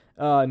beer,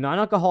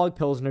 non-alcoholic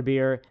Pilsner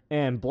beer,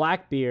 and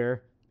black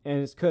beer,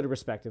 and its coda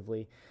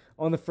respectively,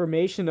 on the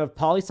formation of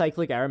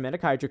polycyclic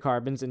aromatic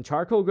hydrocarbons in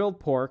charcoal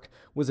grilled pork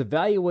was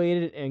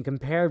evaluated and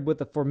compared with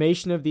the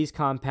formation of these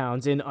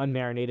compounds in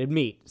unmarinated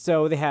meat.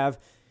 So they have...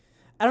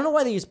 I don't know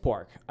why they use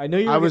pork. I know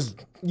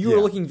you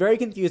were looking very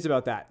confused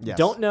about that. Yes.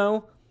 Don't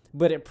know,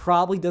 but it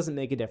probably doesn't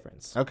make a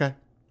difference. Okay.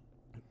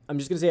 I'm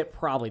just going to say it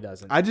probably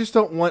doesn't. I just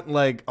don't want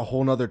like a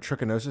whole nother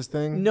trichinosis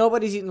thing.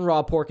 Nobody's eating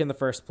raw pork in the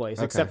first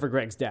place, except for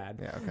Greg's dad.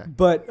 Yeah, okay.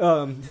 But,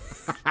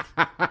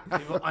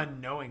 People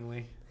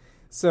unknowingly.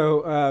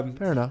 so,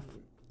 Fair enough.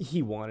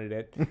 he wanted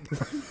it.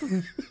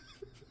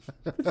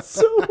 It's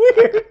so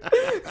weird.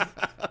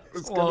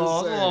 A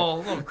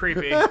little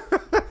creepy.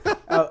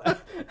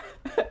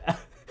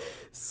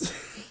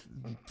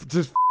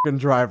 Just fucking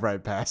drive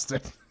right past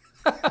it.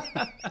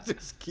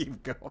 Just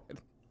keep going.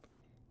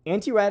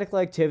 Anti-radical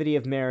activity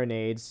of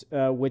marinades,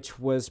 which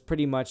was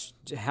pretty much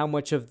how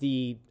much of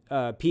the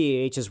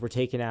PAHs were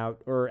taken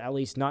out, or at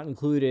least not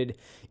included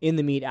in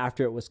the meat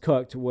after it was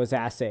cooked, was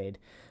assayed.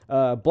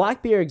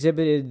 Black beer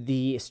exhibited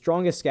the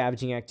strongest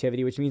scavenging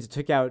activity, which means it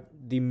took out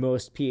the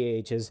most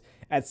PAHs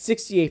at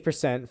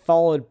 68%,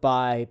 followed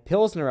by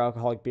Pilsner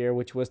alcoholic beer,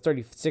 which was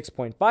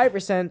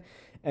 36.5%,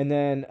 and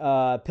then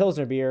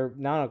Pilsner beer,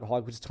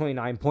 non-alcoholic, which is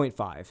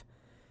 29.5%.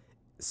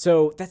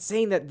 So that's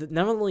saying that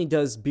not only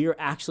does beer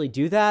actually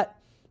do that,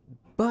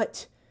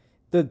 but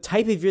the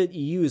type of beer that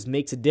you use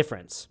makes a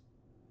difference.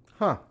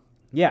 Huh.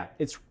 Yeah,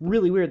 it's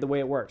really weird the way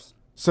it works.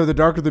 So the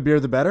darker the beer,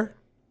 the better?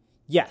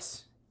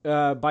 Yes.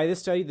 By this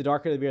study, the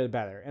darker the beer, the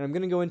better. And I'm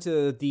going to go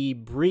into the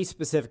brief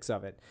specifics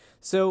of it.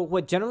 So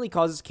what generally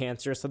causes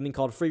cancer is something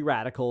called free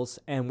radicals,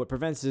 and what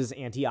prevents it is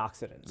They're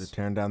antioxidants.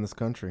 tearing down this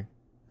country.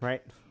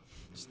 Right?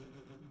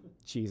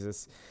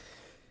 Jesus.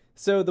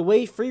 So the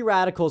way free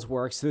radicals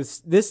works,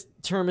 this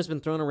term has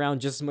been thrown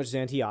around just as much as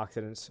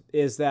antioxidants,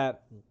 is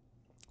that,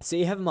 say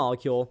you have a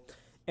molecule,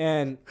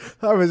 and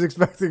I was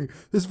expecting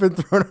this has been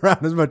thrown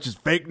around as much as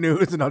fake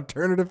news and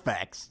alternative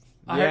facts.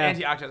 I heard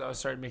antioxidants. I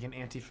started making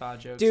anti-fa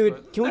jokes. dude,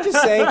 but... can we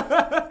just say,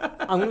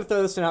 I'm going to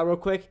throw this one out real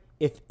quick.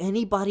 If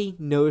anybody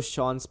knows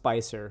Sean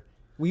Spicer,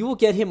 we will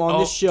get him on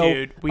this show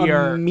dude,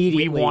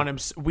 immediately. We want him.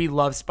 We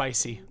love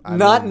spicy.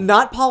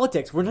 Not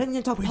politics. We're not even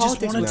going to talk politics.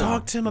 just want with to him.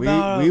 talk to him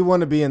about. We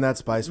want to be in that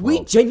spice We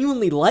world.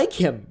 genuinely like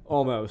him,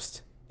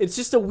 almost. It's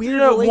just a weird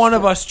relationship. one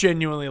of us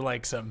genuinely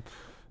likes him.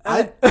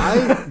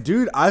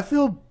 Dude, I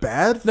feel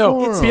bad for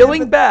No, him.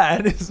 feeling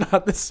bad is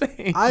not the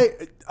same.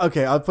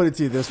 Okay, I'll put it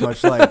to you this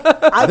much: like,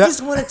 I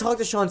just want to talk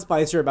to Sean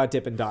Spicer about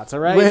Dippin' Dots, all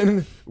right?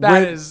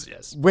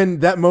 when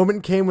that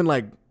moment came when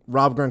like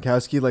Rob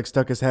Gronkowski like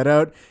stuck his head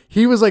out,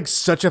 he was like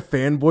such a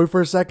fanboy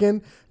for a second,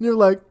 and you're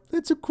like,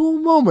 "That's a cool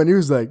moment." He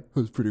was like, "It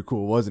was pretty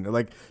cool, wasn't it?"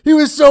 Like he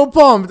was so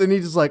pumped, and he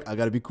just like, "I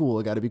gotta be cool,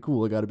 I gotta be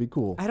cool, I gotta be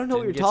cool." I don't know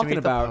what you're Didn't get to talking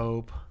meet the about.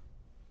 Pope.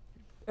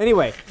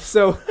 Anyway,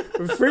 so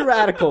free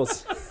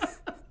radicals.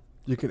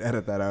 You can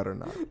edit that out or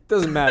not.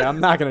 Doesn't matter. I'm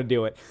not going to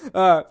do it.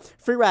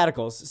 Free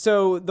radicals.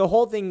 So the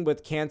whole thing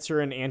with cancer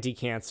and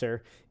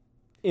anti-cancer,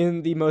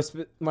 in the most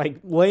like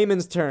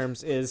layman's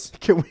terms, is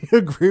Can we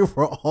agree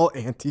we're all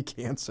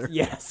anti-cancer?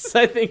 yes,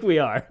 I think we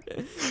are.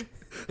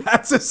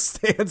 That's a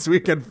stance we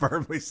can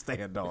firmly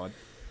stand on.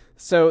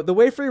 So the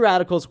way free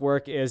radicals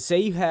work is, say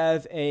you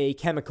have a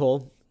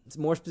chemical,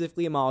 more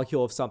specifically a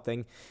molecule of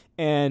something,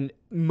 and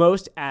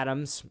most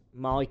atoms,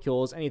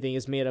 molecules, anything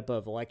is made up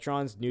of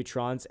electrons,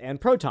 neutrons, and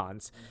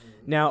protons.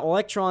 Now,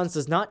 electrons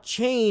does not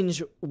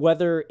change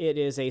whether it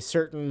is a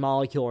certain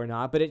molecule or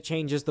not, but it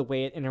changes the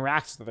way it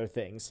interacts with other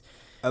things.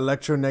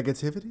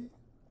 Electronegativity?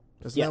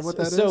 Isn't that what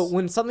that is? So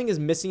when something is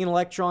missing an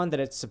electron that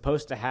it's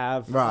supposed to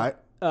have, Right.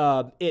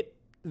 It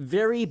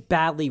very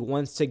badly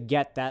wants to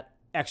get that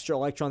extra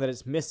electron that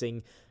it's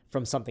missing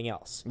from something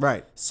else.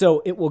 Right.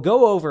 So it will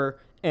go over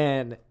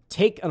and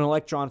take an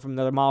electron from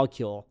another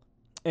molecule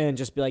and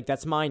just be like,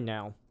 that's mine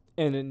now.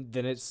 And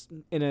then it's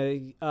in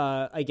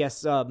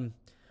a,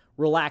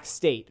 relaxed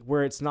state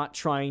where it's not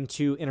trying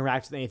to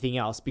interact with anything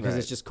else because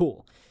it's just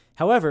cool.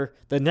 However,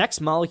 the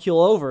next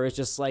molecule over is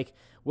just like,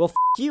 well,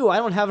 you, I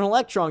don't have an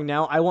electron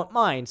now. I want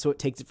mine. So it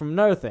takes it from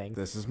another thing.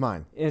 This is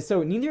mine. And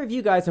so neither of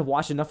you guys have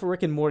watched enough of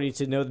Rick and Morty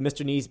to know the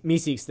Mr.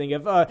 Meeseeks thing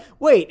of,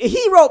 wait,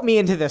 he wrote me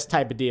into this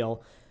type of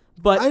deal.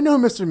 But I know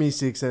Mr.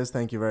 Meeseek says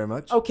thank you very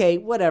much. okay,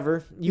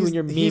 whatever. You and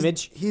your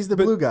memeage. He's the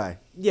blue guy.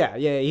 Yeah,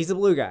 he's the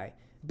blue guy.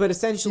 But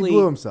essentially, He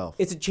blew himself.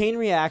 It's a chain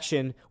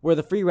reaction where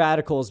the free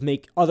radicals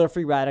make other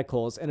free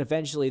radicals, and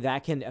eventually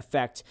that can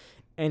affect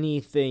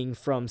anything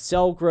from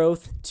cell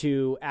growth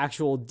to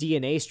actual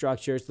DNA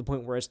structures to the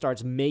point where it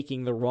starts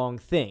making the wrong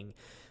thing.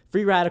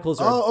 Free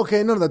radicals are... Oh,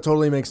 okay. No, that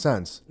totally makes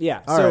sense.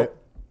 Yeah, All so right.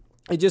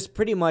 it just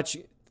pretty much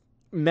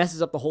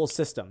messes up the whole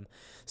system.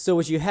 So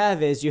what you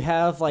have is you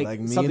have Like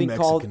me something and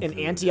called Mexican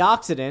an food.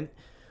 antioxidant.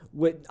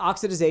 With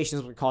oxidization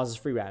is what causes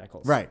free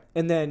radicals. Right.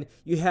 And then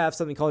you have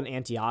something called an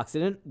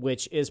antioxidant,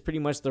 which is pretty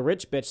much the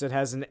rich bitch that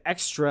has an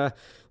extra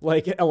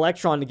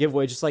electron to give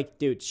away. Just like,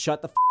 dude,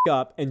 shut the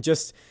up and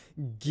just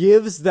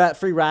gives that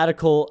free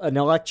radical an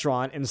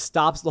electron and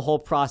stops the whole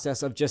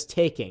process of just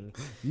taking.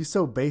 He's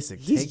so basic.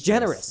 He's Take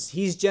generous. this.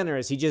 He's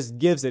generous. He just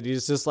gives it.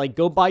 He's just like,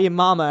 go buy your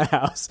mama a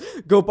house.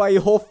 Go buy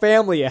your whole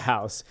family a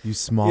house. You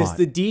smart. It's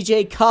the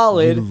DJ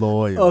Khaled You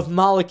loyal. of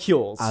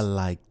molecules. I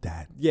like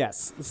that.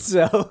 Yes.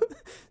 So,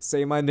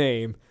 say my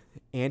name.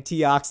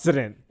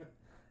 Antioxidant.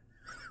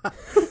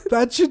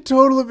 That should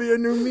totally be a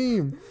new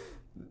meme.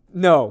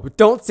 No,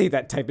 don't say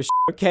that type of shit,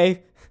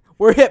 okay?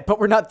 We're hip, but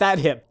we're not that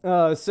hip.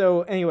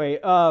 So anyway,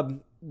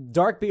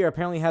 dark beer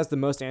apparently has the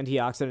most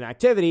antioxidant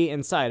activity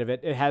inside of it.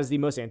 It has the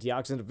most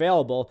antioxidant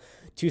available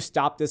to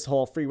stop this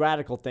whole free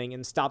radical thing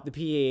and stop the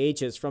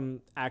PAHs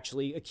from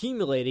actually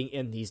accumulating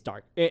in these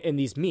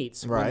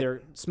meats when Right.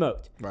 they're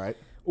smoked Right.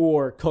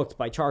 or cooked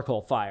by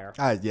charcoal fire.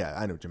 Yeah,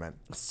 I know what you meant.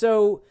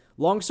 So,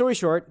 long story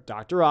short,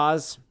 Dr.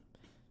 Oz.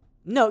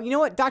 No, you know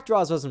what? Dr.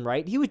 Oz wasn't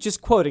right. He was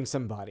just quoting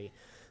somebody.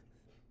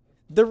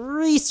 The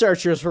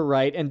researchers were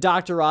right, and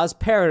Dr. Oz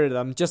parroted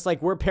them, just like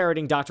we're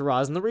parroting Dr.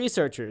 Oz and the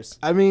researchers.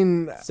 I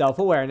mean,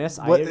 Self-awareness.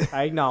 What-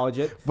 I acknowledge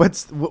it.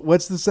 what's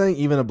the saying?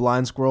 Even a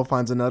blind squirrel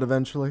finds a nut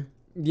eventually.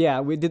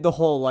 Yeah, we did the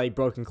whole, like,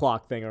 broken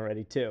clock thing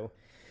already, too.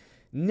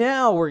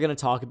 Now we're going to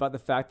talk about the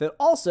fact that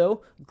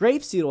also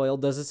grapeseed oil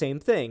does the same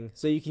thing.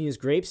 So you can use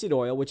grapeseed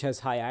oil, which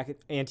has high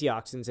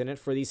antioxidants in it,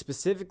 for these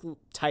specific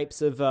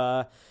types of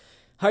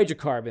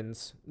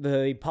hydrocarbons,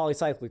 the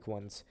polycyclic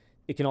ones.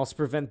 It can also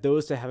prevent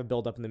those to have a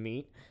buildup in the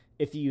meat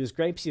if you use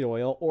grapeseed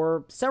oil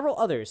or several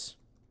others.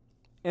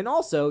 And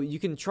also, you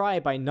can try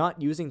by not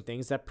using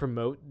things that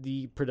promote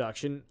the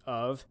production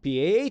of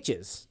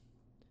PAHs,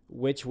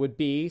 which would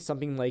be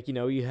something like,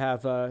 you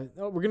have, we're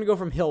going to go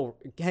from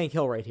Hank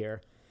Hill right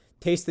here.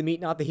 Taste the meat,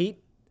 not the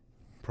heat.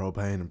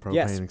 Propane and propane.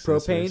 Yes,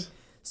 accessories. propane.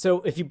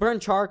 So if you burn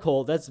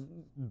charcoal, that's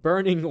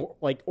burning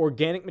like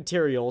organic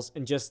materials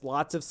and just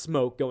lots of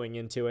smoke going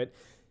into it.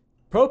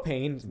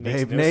 Propane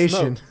makes Vape no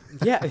Nation.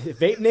 smoke. Yeah,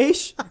 Vape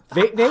Nation.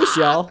 Vape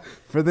Nation, y'all.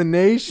 For the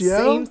nation.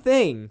 Same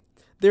thing.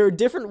 There are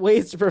different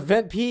ways to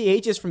prevent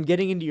PAHs from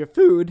getting into your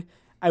food.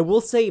 I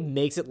will say it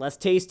makes it less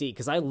tasty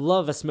because I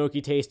love a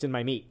smoky taste in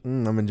my meat,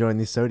 I'm enjoying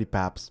these sody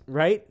paps.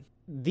 right?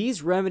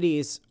 These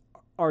remedies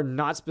are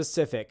not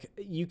specific.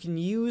 You can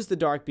use the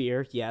dark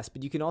beer, yes,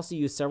 but you can also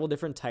use several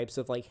different types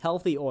of like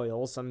healthy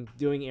oils. I'm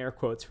doing air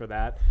quotes for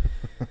that.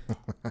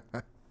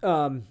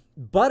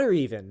 Butter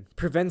even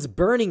prevents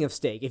burning of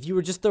steak. If you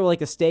were just throw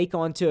like a steak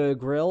onto a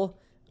grill,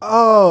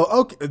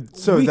 Oh, okay.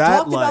 So we've that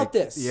talked about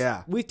this.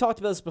 Yeah. We've talked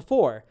about this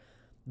before.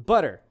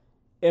 Butter.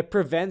 It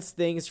prevents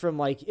things from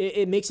like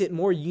it makes it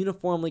more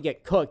uniformly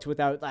get cooked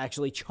without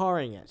actually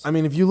charring it. I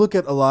mean, if you look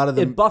at a lot of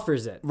the It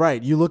buffers it.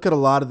 right, you look at a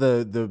lot of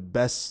the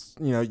best.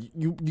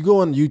 You go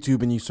on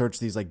YouTube and you search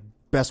these like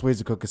best ways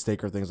to cook a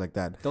steak or things like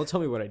that. Don't tell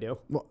me what I do.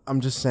 Well, I'm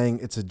just saying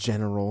it's a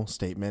general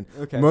statement.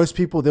 Okay. Most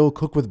people, they will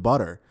cook with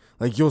butter.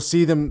 Like you'll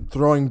see them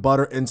throwing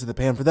butter into the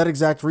pan for that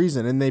exact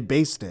reason, and they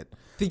baste it.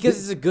 Because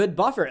it's a good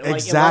buffer. Like,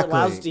 Exactly. It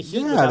allows it to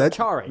heat yeah, without that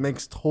charring.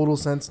 makes total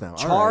sense now. All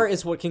Char right.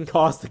 is what can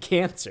cause the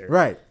cancer.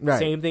 Right.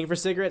 Same thing for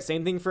cigarettes.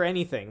 Same thing for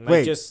anything.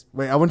 Like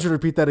Wait. I want you to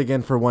repeat that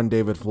again for one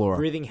David Flora.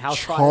 breathing house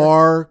fire.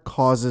 Char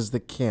causes the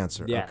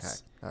cancer.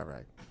 Yes. Okay. All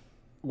right.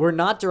 We're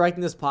not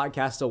directing this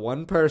podcast to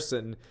one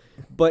person,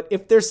 but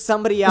if there's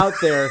somebody out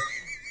there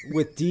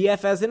with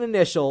DF as an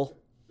initial,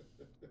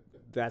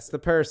 that's the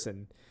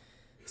person.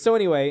 So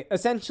anyway,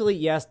 essentially,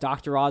 yes,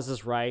 Dr. Oz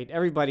is right.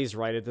 Everybody's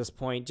right at this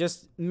point.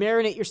 Just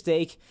marinate your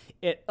steak.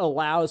 It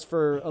allows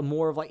for a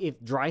more of like, if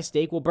dry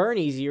steak will burn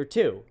easier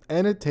too.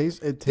 And it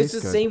tastes This good. is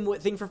the same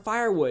thing for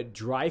firewood.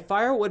 Dry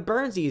firewood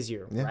burns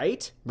easier,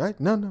 right? Right?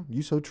 No,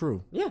 you so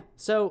true. Yeah.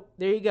 So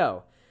there you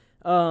go.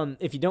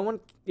 If you don't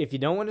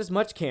want as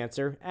much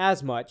cancer,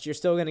 you're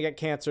still gonna get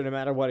cancer no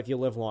matter what if you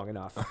live long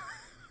enough.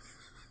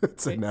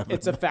 It's inevitable.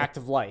 It's a fact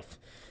of life.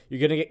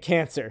 You're gonna get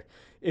cancer.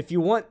 If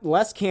you want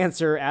less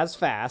cancer as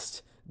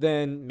fast,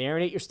 then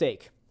marinate your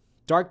steak.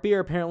 Dark beer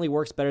apparently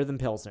works better than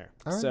Pilsner.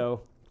 All right.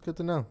 So, Good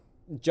to know.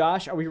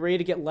 Josh, are we ready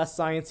to get less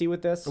sciencey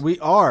with this? We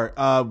are.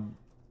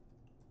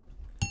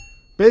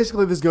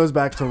 Basically, this goes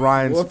back to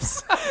Ryan's.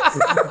 Whoops.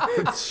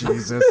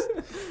 Jesus.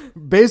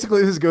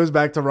 Basically, this goes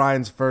back to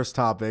Ryan's first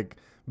topic.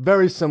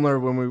 Very similar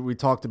when we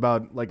talked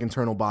about like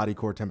internal body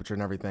core temperature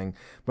and everything.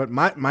 But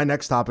my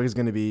next topic is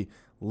going to be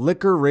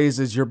liquor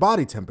raises your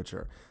body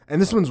temperature.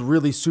 And this one's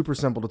really super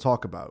simple to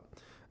talk about.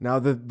 Now,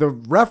 the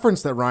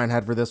reference that Ryan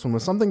had for this one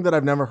was something that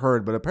I've never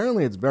heard, but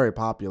apparently it's very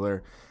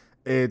popular.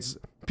 It's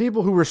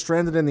people who were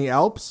stranded in the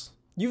Alps.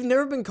 You've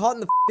never been caught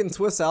in the fucking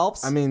Swiss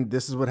Alps? I mean,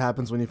 this is what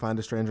happens when you find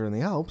a stranger in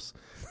the Alps.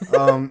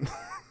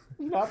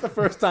 Not the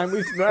first time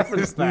we've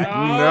referenced that.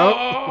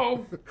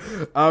 No.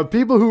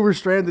 People who were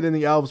stranded in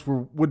the Alps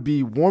would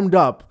be warmed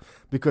up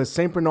because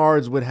St.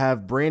 Bernards would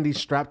have brandy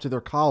strapped to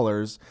their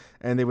collars,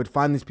 and they would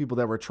find these people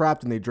that were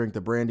trapped, and they'd drink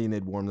the brandy, and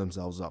they'd warm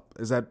themselves up.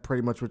 Is that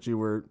pretty much what you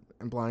were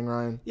implying,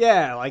 Ryan?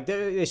 Yeah, like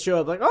they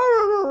show up like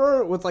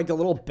with like a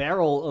little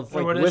barrel of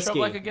like What did it show whiskey.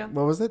 up like again?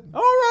 What was it?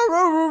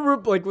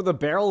 Like with a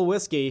barrel of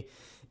whiskey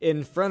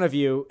in front of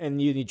you,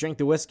 and you drink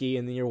the whiskey,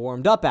 and then you're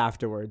warmed up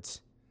afterwards.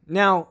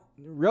 Now,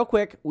 real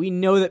quick, we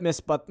know that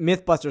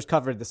Mythbusters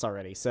covered this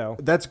already, so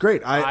That's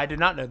great. I did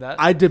not know that.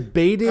 I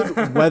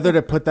debated whether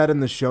to put that in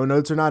the show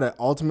notes or not. I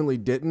ultimately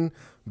didn't,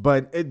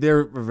 but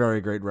they're a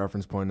very great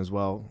reference point as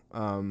well.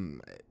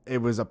 It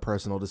was a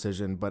personal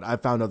decision, but I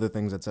found other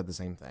things that said the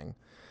same thing.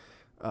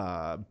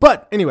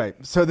 But anyway,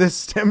 so this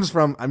stems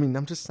from,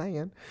 I'm just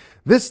saying,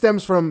 this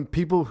stems from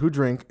people who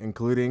drink,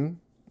 including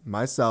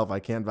myself. I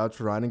can't vouch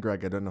for Ryan and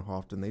Greg. I don't know how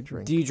often they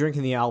drink. do you drink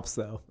in the Alps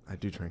though? I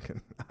do drink it.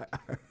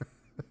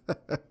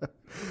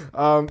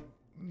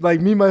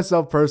 Like me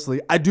myself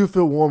personally, I do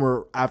feel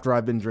warmer after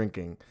I've been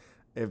drinking.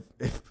 If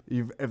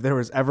there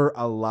was ever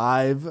a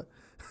live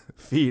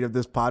feed of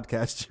this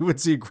podcast, you would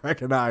see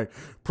Greg and I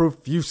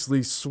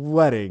profusely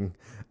sweating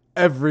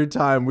every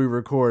time we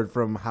record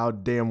from how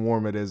damn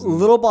warm it is. A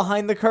little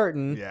behind the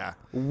curtain. Yeah.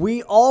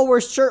 We all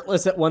were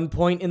shirtless at one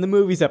point in the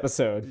movies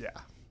episode. Yeah,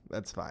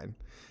 that's fine.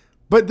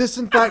 But this,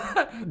 in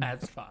fact,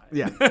 That's fine.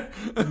 yeah,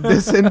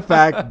 this in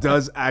fact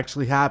does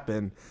actually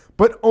happen,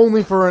 but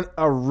only for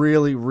a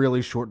really,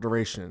 really short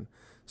duration.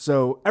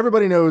 So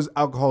everybody knows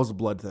alcohol is a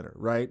blood thinner,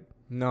 right?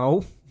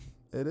 No.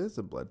 It is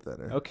a blood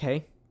thinner.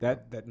 Okay.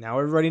 That now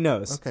everybody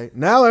knows. Okay,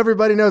 now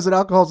everybody knows that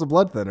alcohol is a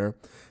blood thinner,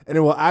 and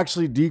it will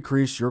actually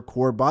decrease your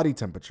core body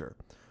temperature.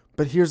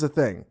 But here's the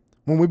thing.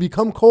 When we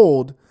become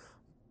cold,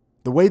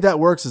 the way that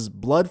works is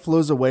blood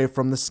flows away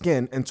from the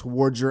skin and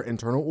towards your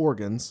internal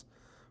organs.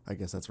 I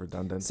guess that's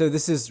redundant. So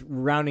this is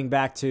rounding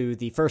back to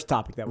the first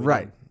topic that we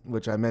Right, did.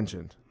 which I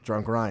mentioned.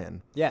 Drunk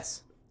Ryan.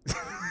 Yes.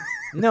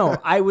 No,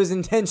 I was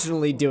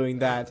intentionally doing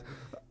that.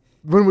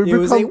 When we It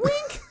was a become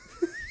wink.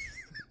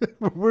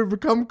 when we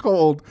become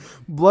cold,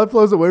 blood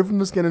flows away from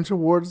the skin and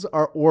towards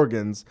our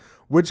organs,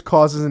 which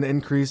causes an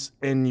increase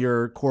in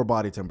your core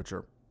body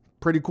temperature.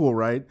 Pretty cool,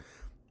 right?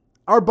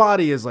 Our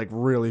body is like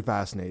really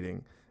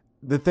fascinating.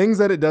 The things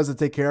that it does to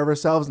take care of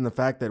ourselves and the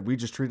fact that we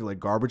just treat it like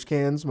garbage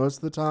cans most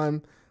of the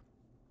time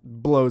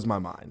blows my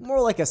mind.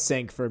 More like a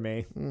sink for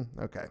me.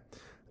 Okay.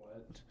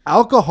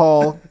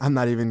 Alcohol, I'm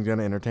not even going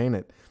to entertain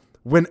it.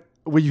 When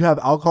you have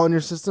alcohol in your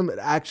system, it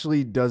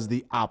actually does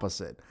the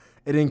opposite.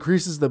 It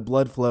increases the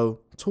blood flow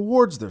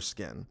towards their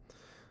skin.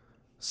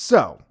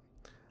 So,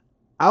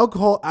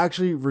 alcohol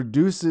actually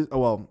reduces... Oh,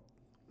 well,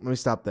 let me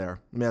stop there.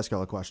 Let me ask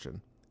y'all a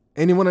question.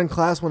 Anyone in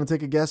class want to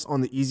take a guess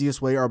on the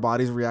easiest way our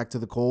bodies react to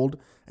the cold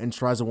and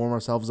tries to warm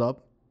ourselves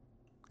up?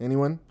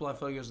 Anyone? Blood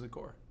flow goes to the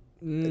core.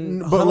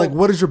 But, like,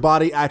 what does your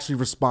body actually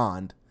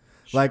respond?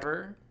 Like,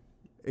 Shiver.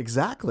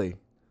 exactly.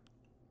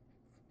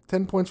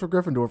 10 points for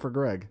Gryffindor for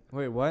Greg.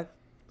 Wait, what?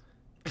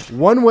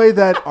 One way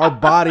that our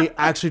body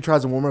actually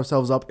tries to warm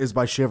ourselves up is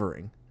by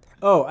shivering.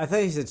 Oh, I thought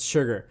you said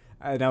sugar,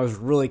 and I was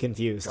really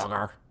confused.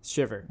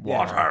 Shiver.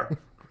 Water.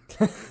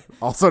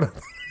 Also,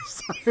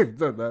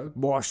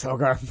 More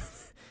sugar.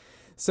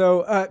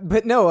 So,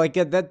 but no, like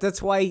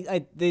that's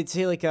why they'd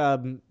say like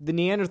the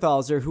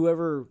Neanderthals or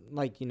whoever,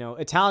 like, you know,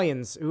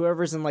 Italians,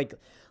 whoever's in like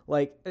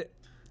that's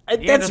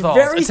Neanderthals,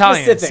 very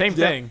Italian, specific. same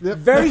thing.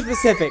 Very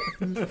specific.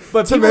 But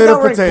people Tomato, that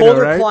were in potato,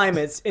 colder right?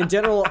 climates in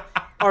general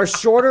are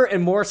shorter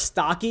and more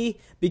stocky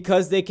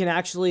because they can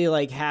actually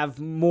like have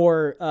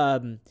more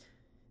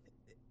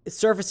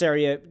surface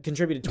area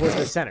contributed towards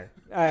their center.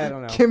 I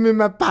don't know. give me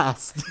my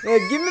past.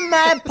 Give me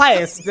my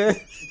pasta.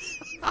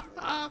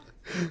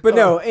 But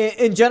no,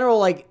 in general,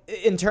 like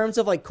in terms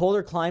of like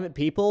colder climate,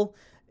 people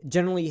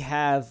generally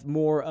have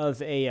more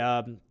of a,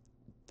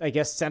 I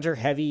guess, center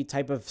heavy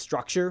type of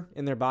structure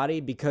in their body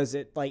because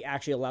it like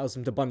actually allows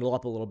them to bundle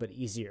up a little bit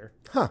easier.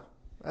 Huh.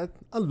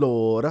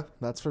 Allora,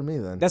 that's for me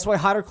then. That's why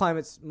hotter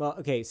climates, well,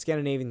 okay,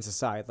 Scandinavians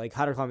aside, like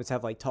hotter climates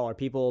have like taller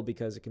people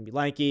because it can be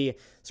lanky,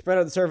 spread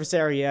out the surface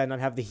area, and not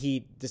have the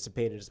heat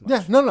dissipated as much.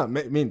 Yeah, no. I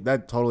mean,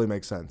 that totally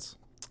makes sense.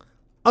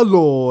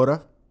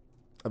 Allora.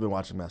 I've been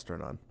watching Master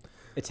and On.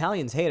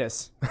 Italians hate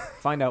us.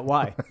 Find out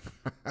why.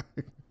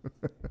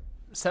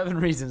 7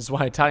 reasons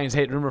why Italians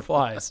hate rumor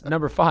flies.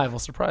 Number 5 will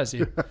surprise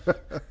you.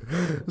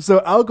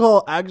 So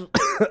alcohol actually...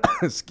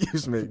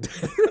 Excuse me.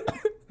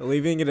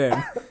 Leaving it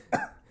in.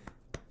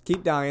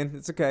 Keep dying.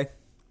 It's okay.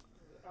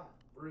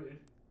 Rude.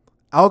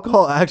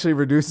 Alcohol actually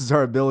reduces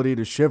our ability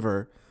to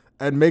shiver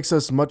and makes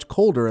us much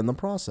colder in the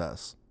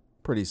process.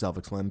 Pretty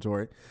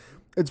self-explanatory.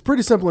 It's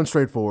pretty simple and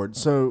straightforward.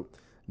 So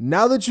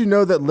now that you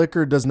know that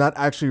liquor does not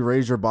actually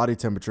raise your body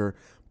temperature,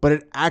 but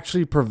it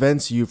actually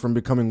prevents you from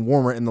becoming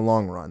warmer in the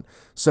long run.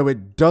 So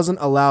it doesn't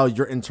allow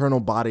your internal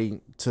body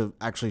to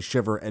actually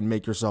shiver and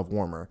make yourself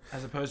warmer.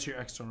 As opposed to your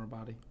external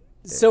body.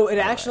 So it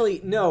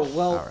actually, no,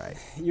 well, All right.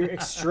 your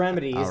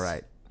extremities. All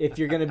right. If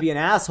you're going to be an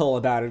asshole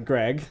about it,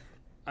 Greg.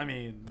 I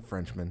mean,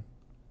 Frenchman.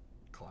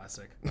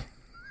 classic.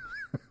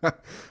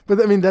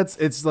 But I mean,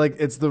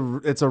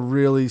 it's a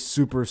really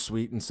super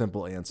sweet and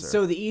simple answer.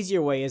 So the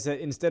easier way is that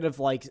instead of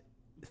like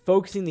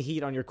focusing the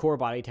heat on your core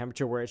body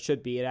temperature where it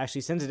should be, it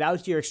actually sends it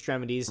out to your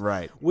extremities,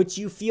 Right. which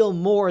you feel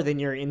more than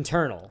your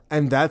internal.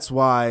 And that's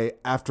why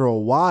after a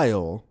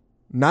while,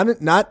 not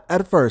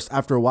at first,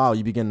 after a while,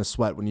 you begin to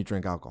sweat when you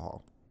drink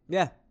alcohol.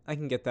 Yeah, I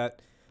can get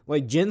that.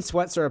 Like gin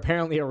sweats are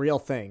apparently a real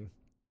thing.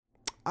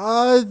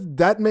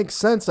 That makes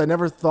sense. I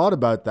never thought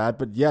about that,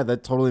 but yeah,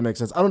 that totally makes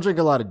sense. I don't drink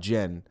a lot of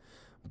gin,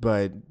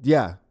 but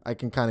yeah, I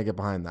can kind of get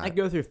behind that. I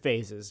go through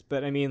phases,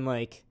 but I mean,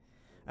 like,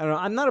 I don't know.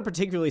 I'm not a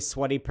particularly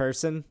sweaty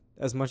person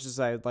as much as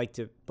I'd like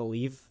to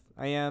believe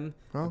I am.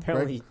 Well,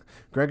 Apparently,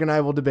 Greg and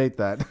I will debate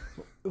that.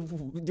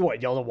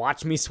 what, y'all to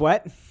watch me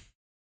sweat?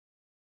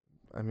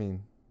 I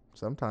mean,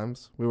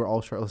 sometimes we were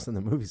all shirtless in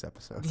the movies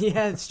episode.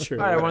 Yeah, it's true.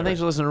 All right, everyone, thanks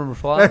for listening to Rumor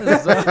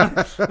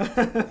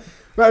Flies.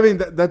 But I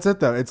mean, that's it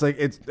though. It's like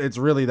it's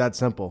really that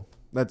simple.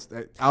 That's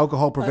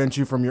alcohol prevents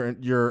you from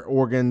your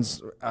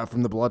organs,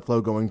 from the blood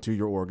flow going to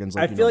your organs.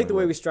 I feel like the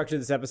way we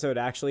structured this episode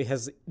actually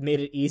has made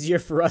it easier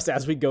for us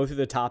as we go through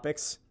the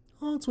topics.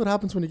 Well, that's what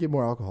happens when you get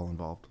more alcohol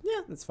involved.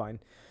 Yeah, that's fine.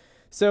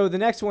 So the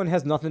next one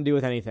has nothing to do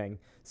with anything.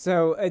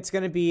 So it's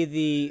going to be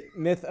the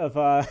myth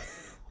of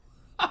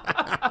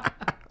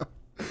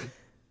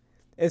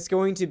it's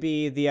going to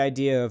be the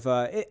idea of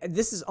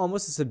this is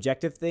almost a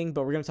subjective thing,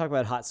 but we're going to talk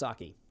about hot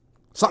sake.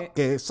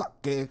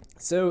 Sake.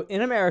 So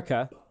in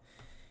America,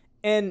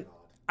 and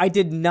I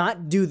did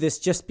not do this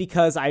just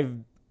because I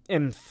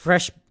am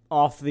fresh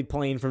off the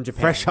plane from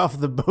Japan. Fresh off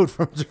the boat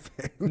from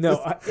Japan.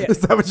 No, is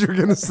that what you were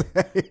gonna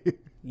say?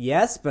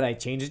 Yes, but I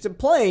changed it to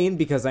plane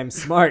because I'm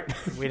smart.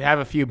 We'd have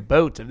a few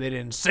boats if they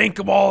didn't sink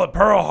them all at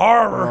Pearl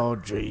Harbor. Oh,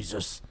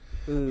 Jesus.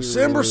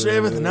 December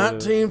 7th,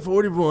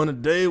 1941, a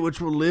day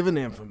which will live in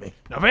infamy.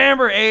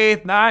 November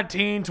 8th,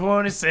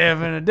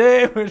 1927, a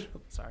day which...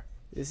 Sorry.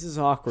 This is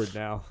awkward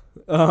now.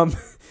 I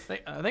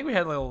think we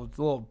had a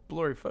little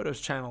blurry photos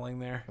channeling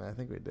there. I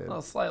think we did. A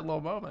little slight little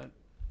moment.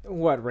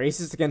 What,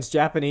 racist against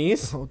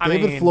Japanese? Well,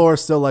 David Flora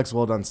still likes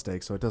well-done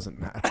steak, so it doesn't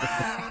matter.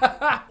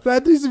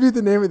 That needs to be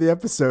the name of the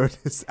episode.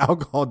 Is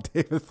alcohol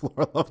David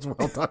Flora loves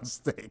well-done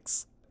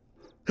steaks.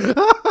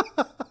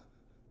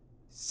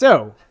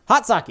 So,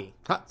 hot sake.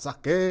 Hot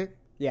sake.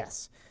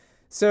 Yes.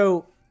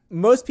 So,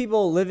 most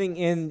people living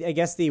in, I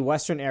guess, the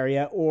Western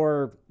area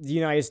or the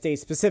United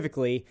States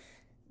specifically,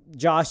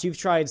 Josh, you've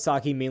tried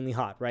sake mainly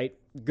hot, right?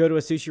 Go to a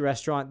sushi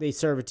restaurant, they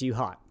serve it to you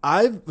hot.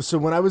 So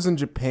when I was in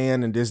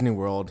Japan and Disney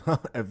World,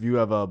 if you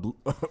have a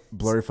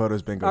blurry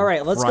photos bingo. All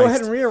right, let's go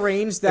ahead and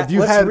rearrange that.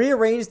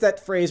 Rearrange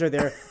that phrase right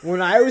there.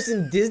 When I was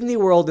in Disney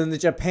World in the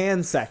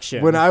Japan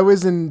section. When I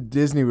was in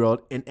Disney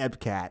World in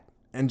Epcot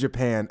in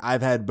Japan,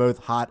 I've had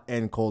both hot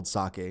and cold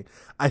sake.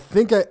 I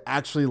think I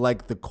actually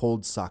like the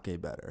cold sake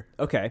better.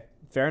 Okay,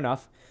 fair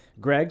enough.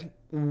 Greg,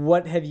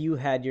 what have you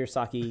had your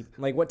sake,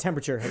 like what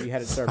temperature have you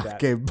had it served at?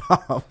 Sake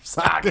bomb.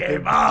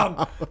 Sake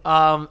bomb.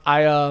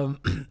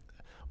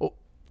 Well,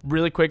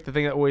 really quick, the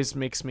thing that always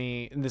makes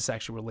me, and this is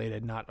actually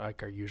related, not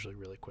like our usually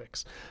really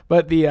quicks,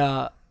 but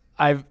what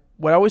I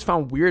always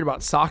found weird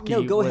about sake.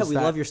 No, go ahead. We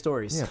love your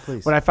stories. Yeah,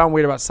 please. What I found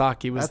weird about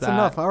sake was That's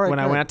enough. All right, when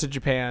I good. went out to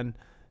Japan,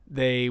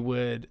 they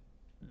would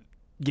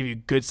give you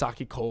good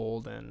sake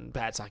cold and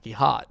bad sake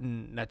hot,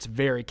 and that's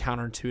very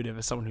counterintuitive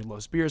as someone who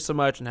loves beer so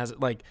much and has it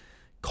like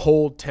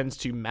cold tends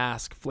to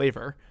mask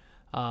flavor.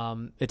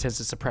 It tends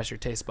to suppress your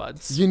taste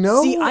buds. You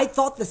know? See, I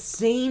thought the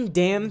same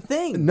damn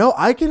thing. No,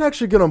 I can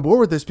actually get on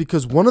board with this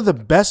because one of the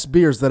best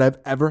beers that I've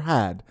ever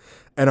had,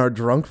 and our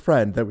drunk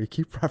friend that we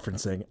keep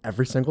referencing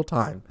every single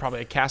time,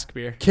 Probably a cask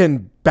beer.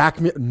 can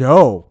back me.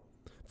 No,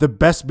 the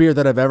best beer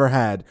that I've ever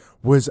had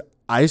was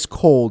ice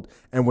cold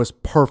and was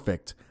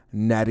perfect.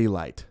 Natty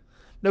Light.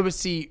 No, but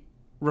see,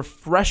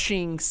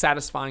 refreshing,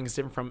 satisfying is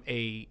different from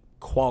a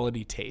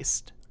quality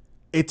taste.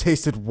 It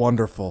tasted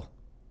wonderful.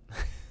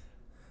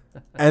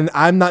 And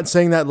I'm not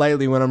saying that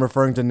lightly when I'm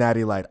referring to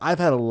Natty Light. I've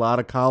had a lot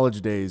of college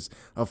days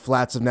of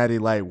flats of Natty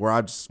Light where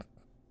I've just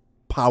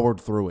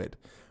powered through it.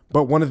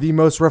 But one of the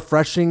most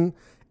refreshing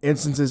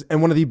instances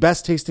and one of the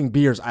best tasting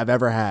beers I've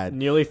ever had.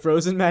 Nearly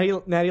frozen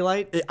Natty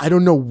Light? I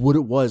don't know what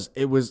it was.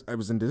 I was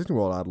in Disney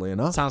World, oddly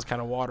enough. Sounds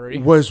kind of watery.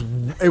 It was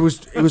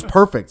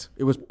perfect.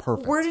 It was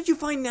perfect. Where did you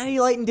find Natty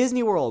Light in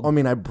Disney World? I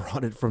mean, I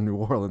brought it from New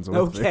Orleans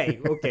with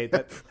me. Okay.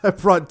 I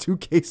brought 2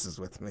 cases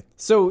with me.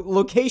 So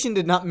location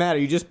did not matter.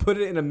 You just put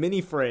it in a mini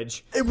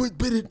fridge.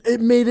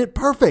 It made it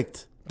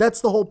perfect.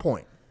 That's the whole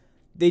point.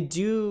 They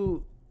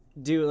do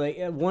like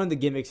one of the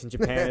gimmicks in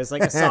Japan is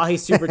like Asahi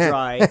Super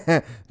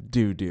Dry.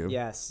 Do.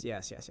 Yes.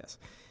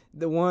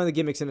 The one of the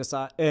gimmicks in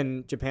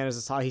Japan is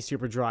Asahi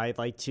Super Dry,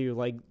 like to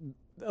like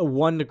a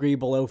 1 degree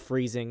below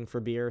freezing for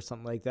beer or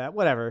something like that.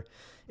 Whatever,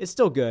 it's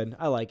still good.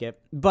 I like it.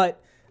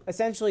 But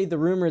essentially, the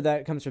rumor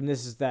that comes from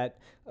this is that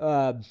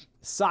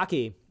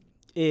sake,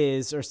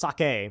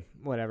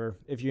 whatever,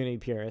 if you're any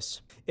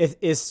purist,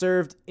 is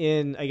served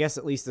in, I guess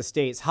at least the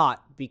States,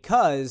 hot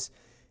because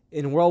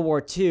in World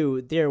War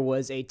II there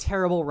was a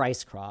terrible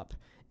rice crop.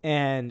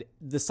 And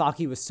the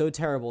sake was so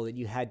terrible that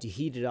you had to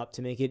heat it up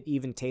to make it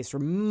even taste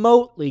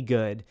remotely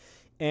good.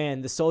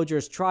 And the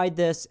soldiers tried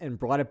this and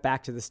brought it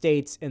back to the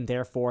States, and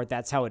therefore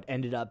that's how it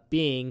ended up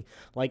being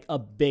like a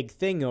big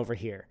thing over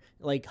here,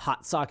 like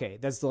hot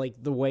sake. That's like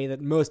the way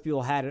that most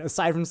people had it,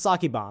 aside from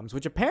sake bombs,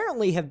 which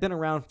apparently have been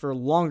around for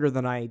longer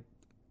than I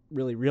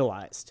really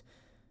realized.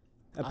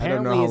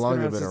 Apparently, it's been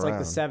around since like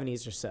the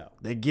 70s or so.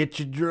 They get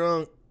you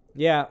drunk.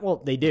 Yeah,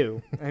 well, they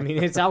do. I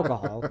mean, it's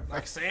alcohol.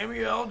 Like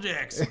Samuel L.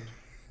 Jackson.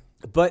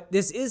 But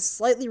this is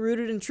slightly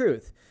rooted in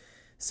truth.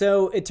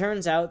 So it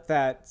turns out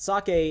that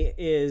sake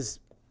is,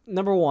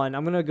 number one,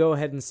 I'm going to go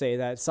ahead and say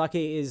that sake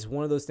is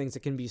one of those things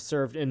that can be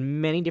served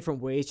in many different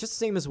ways, just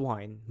the same as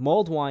wine.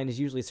 Mulled wine is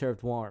usually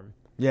served warm.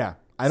 Yeah,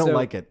 I don't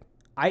like it.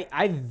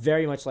 I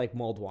very much like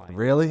mulled wine.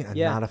 Really? I'm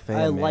not a fan,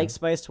 I man. like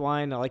spiced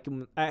wine. I like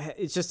them.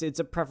 It's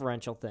a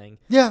preferential thing.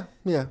 Yeah.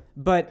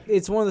 But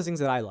it's one of those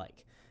things that I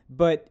like.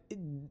 But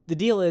the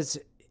deal is,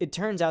 it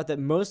turns out that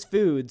most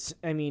foods,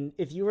 I mean,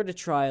 if you were to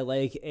try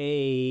like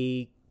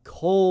a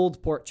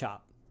cold pork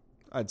chop,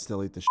 I'd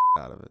still eat the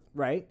out of it.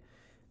 right?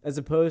 As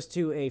opposed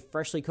to a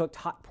freshly cooked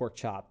hot pork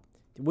chop.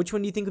 Which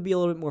one do you think would be a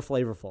little bit more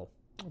flavorful?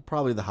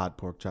 Probably the hot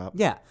pork chop.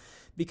 Yeah,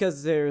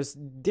 because there's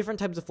different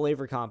types of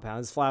flavor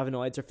compounds,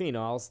 flavonoids or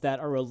phenols, that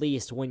are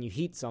released when you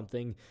heat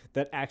something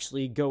that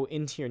actually go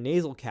into your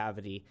nasal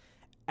cavity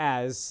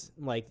as,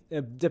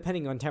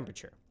 depending on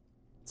temperature.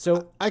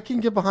 So I can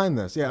get behind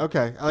this. Yeah,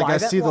 okay. By I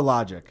that see the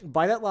logic.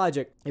 by that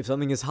logic, if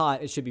something is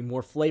hot, it should be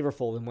more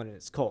flavorful than when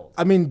it's cold.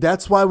 I mean,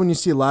 that's why when you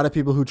see a lot of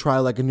people who try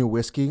like a new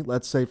whiskey,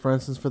 let's say, for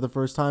instance, for the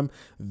first time,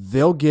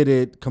 they'll get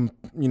it,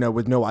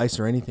 with no ice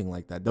or anything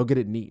like that. They'll get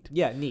it neat.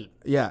 Yeah, neat.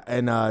 Yeah,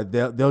 and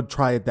they'll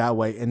try it that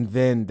way, and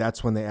then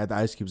that's when they add the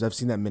ice cubes. I've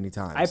seen that many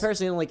times. I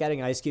personally don't like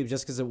adding ice cubes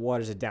just because it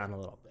waters it down a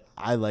little bit.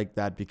 I like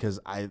that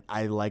because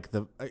I like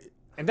the...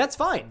 And that's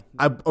fine.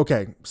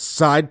 Okay,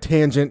 side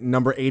tangent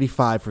number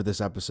 85 for this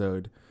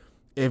episode.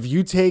 If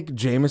you take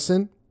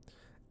Jameson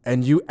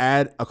and you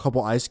add a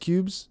couple ice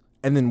cubes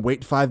and then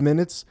wait 5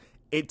 minutes,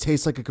 it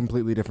tastes like a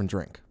completely different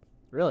drink.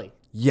 Really?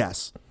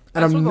 Yes.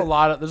 And That's with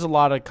there's a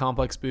lot of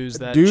complex booze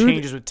that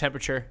changes with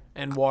temperature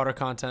and water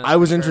content. I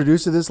was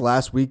introduced to this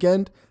last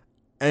weekend,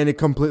 and it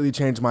completely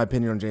changed my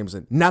opinion on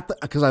Jameson. Not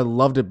because I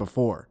loved it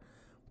before,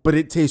 but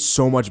it tastes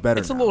so much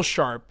better. It's now. a little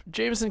sharp.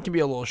 Jameson can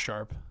be a little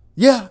sharp.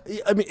 Yeah,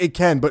 I mean it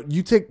can, but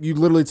you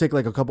literally take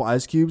like a couple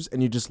ice cubes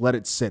and you just let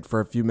it sit for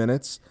a few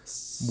minutes.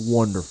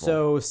 Wonderful.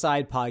 So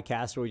side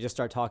podcast where we just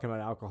start talking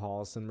about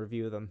alcohols and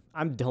review them.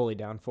 I'm totally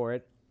down for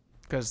it.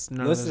 Because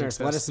none Listeners,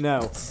 of let us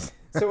know.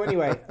 So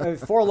anyway,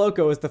 Four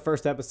Loko is the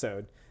first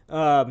episode. Wait,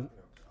 are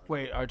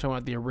we talking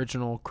about the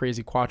original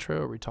Crazy Quattro,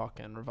 or are we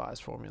talking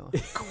revised formula?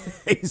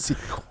 Crazy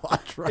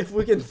Quattro. If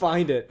we can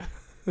find it.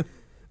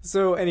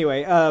 So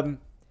anyway,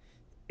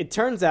 it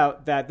turns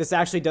out that this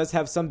actually does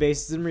have some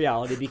basis in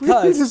reality We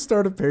because just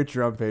start a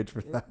Patreon page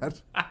for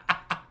that.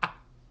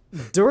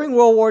 during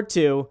World War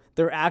II,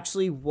 there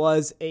actually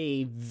was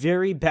a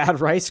very bad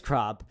rice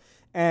crop,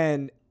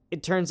 and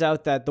it turns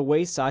out that the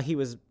way sake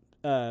was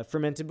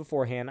fermented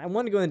beforehand, I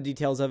want to go into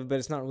details of it, but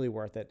it's not really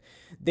worth it.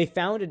 They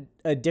found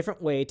a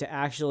different way to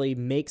actually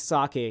make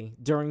sake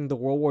during the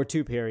World War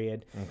II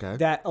period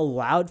that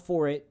allowed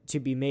for it to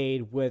be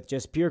made with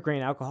just pure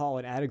grain alcohol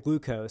and added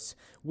glucose,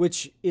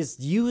 which is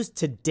used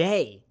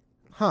today.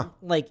 Huh.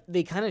 Like,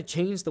 they kind of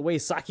changed the way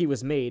sake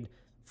was made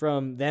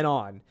from then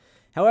on.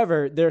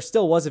 However, there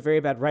still was a very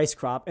bad rice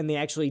crop, and they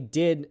actually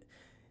did,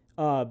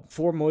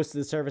 for most of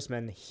the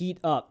servicemen, heat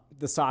up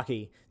the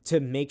sake to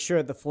make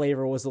sure the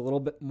flavor was a little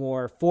bit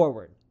more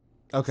forward.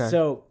 Okay.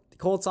 So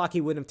cold sake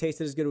wouldn't have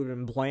tasted as good. It would have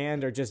been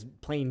bland or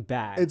just plain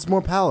bad. It's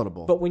more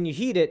palatable. But when you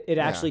heat it, it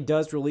actually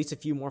does release a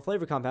few more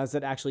flavor compounds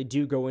that actually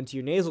do go into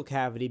your nasal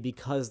cavity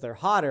because they're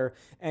hotter,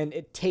 and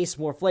it tastes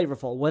more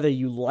flavorful. Whether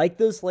you like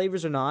those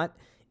flavors or not,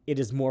 it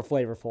is more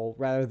flavorful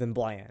rather than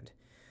bland.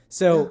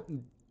 So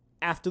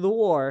after the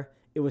war,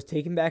 it was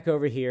taken back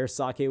over here.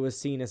 Sake was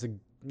seen as an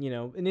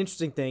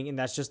interesting thing, and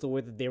that's just the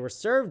way that they were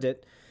served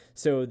it.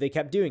 So they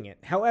kept doing it.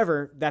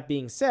 However, that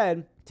being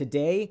said,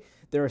 today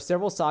there are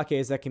several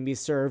sakes that can be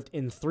served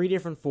in 3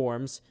 different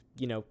forms,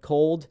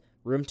 cold,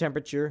 room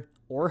temperature,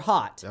 or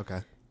hot. Okay.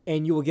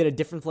 And you will get a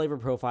different flavor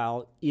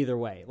profile either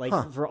way,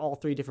 for all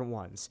 3 different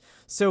ones.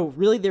 So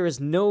really there is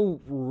no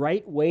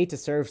right way to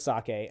serve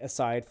sake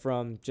aside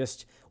from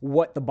just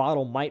what the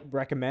bottle might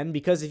recommend,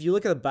 because if you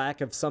look at the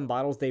back of some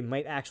bottles, they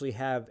might actually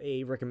have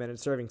a recommended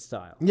serving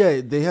style.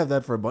 Yeah, they have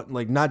that for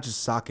not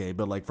just sake,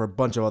 but for a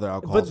bunch of other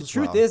alcohols. But the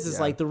truth is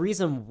the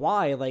reason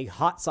why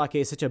hot sake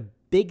is such a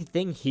big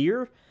thing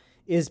here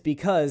is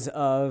because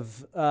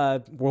of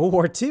World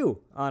War II.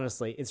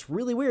 Honestly, it's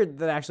really weird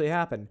that actually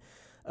happened.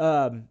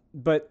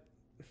 But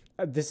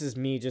this is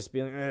me just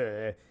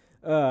being.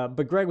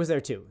 But Greg was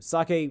there too.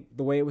 Sake,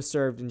 the way it was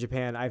served in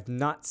Japan, I've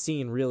not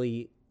seen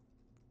really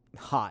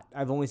hot.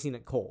 I've only seen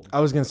it cold. I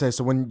was gonna say,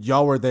 so when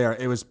y'all were there,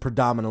 it was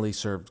predominantly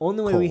served.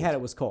 Only way cold. we had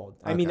it was cold.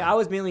 I mean, I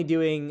was mainly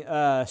doing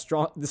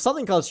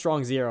something called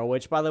Strong Zero,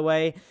 which, by the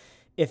way,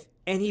 if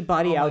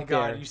anybody out there,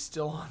 are you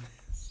still on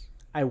this?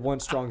 I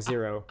want Strong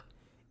Zero.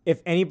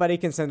 If anybody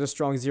can send us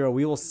Strong Zero,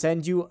 we will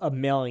send you a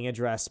mailing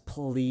address.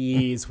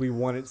 Please, we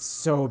want it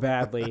so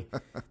badly.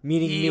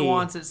 Meaning He me.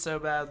 wants it so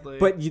badly.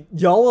 But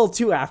y'all will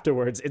too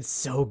afterwards. It's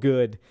so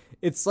good.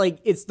 It's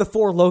it's the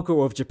Four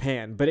Loko of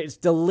Japan, but it's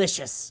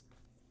delicious.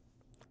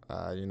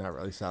 You're not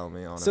really selling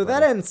me on it. So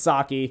that ends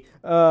sake.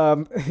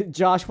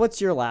 Josh, what's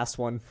your last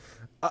one?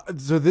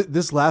 So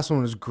this last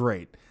one was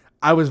great.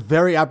 I was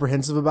very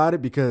apprehensive about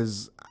it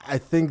because I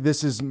think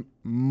this is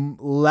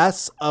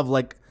less of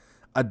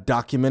a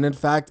documented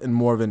fact and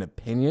more of an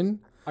opinion.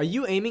 Are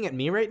you aiming at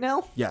me right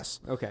now? Yes.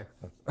 Okay.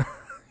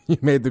 You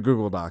made the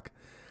Google Doc.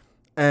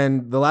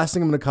 And the last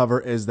thing I'm going to cover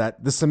is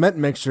that the cement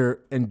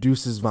mixture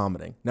induces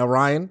vomiting. Now,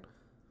 Ryan,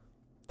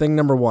 thing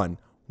number 1,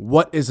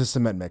 what is a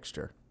cement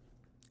mixture?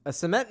 A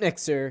cement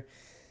mixer.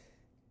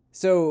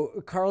 So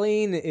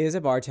Carlene is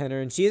a bartender,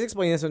 and she has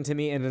explained this one to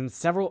me, and then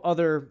several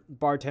other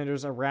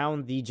bartenders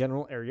around the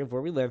general area of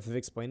where we live have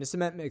explained a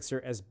cement mixer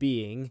as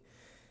being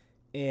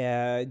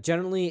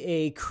generally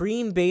a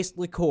cream-based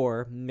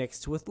liqueur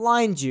mixed with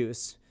lime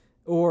juice.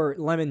 or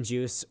lemon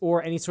juice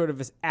or any sort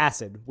of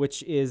acid,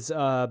 which is,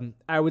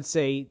 I would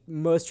say,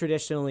 most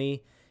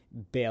traditionally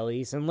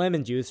Bailey's and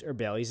lemon juice or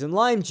Bailey's and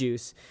lime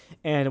juice.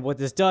 And what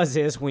this does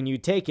is when you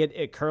take it,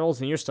 it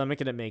curls in your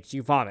stomach and it makes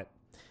you vomit.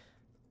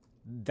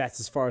 That's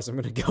as far as I'm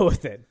going to go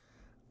with it.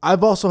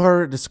 I've also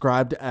heard it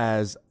described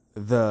as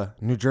the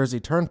New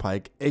Jersey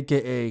Turnpike,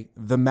 aka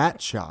the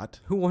Matt shot.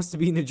 Who wants to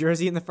be in New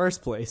Jersey in the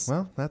first place?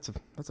 Well, that's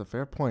a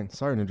fair point.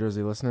 Sorry, New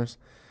Jersey listeners.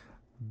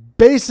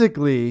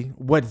 Basically,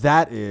 what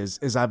that is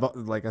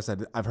like I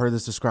said, I've heard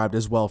this described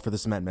as well for the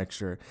cement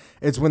mixture.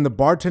 It's when the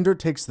bartender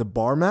takes the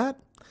bar mat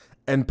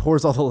and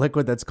pours all the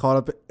liquid that's caught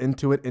up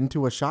into it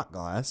into a shot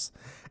glass,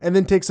 and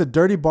then takes a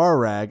dirty bar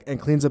rag and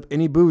cleans up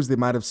any booze they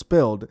might have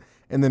spilled,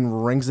 and then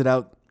wrings it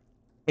out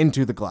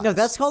into the glass. No,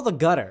 that's called the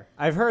gutter.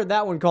 I've heard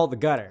that one called the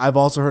gutter. I've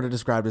also heard it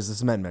described as the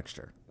cement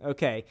mixture.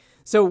 Okay,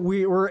 so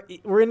we're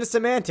into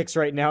semantics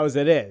right now as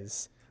it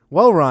is.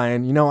 Well,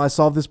 Ryan, I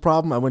solved this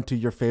problem. I went to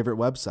your favorite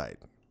website.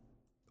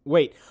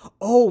 Wait.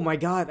 Oh my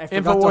God.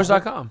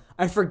 Infowars.com.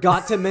 I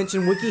forgot to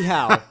mention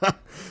WikiHow.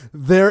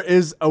 There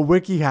is a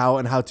WikiHow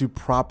on how to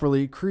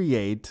properly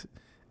create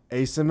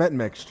a cement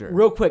mixture.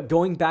 Real quick,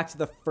 going back to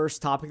the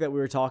first topic that we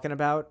were talking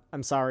about.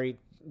 I'm sorry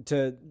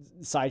to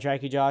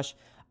sidetrack you, Josh.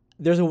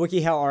 There's a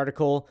WikiHow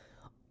article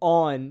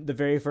on the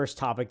very first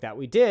topic that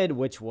we did,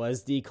 which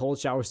was the cold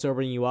shower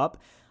sobering you up.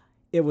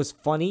 It was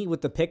funny with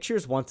the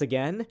pictures once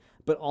again,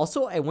 but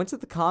also I went to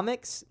the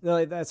comments,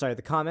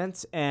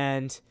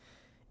 and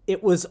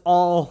it was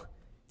all,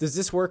 does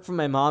this work for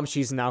my mom?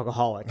 She's an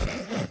alcoholic.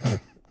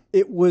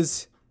 It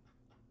was,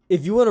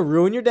 if you want to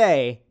ruin your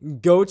day,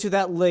 go to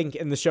that link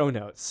in the show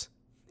notes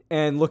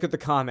and look at the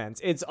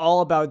comments. It's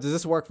all about, does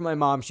this work for my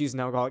mom? She's an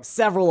alcoholic.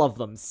 Several of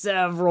them,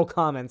 several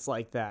comments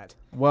like that.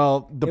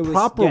 Well, the It was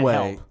proper get way,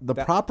 help. the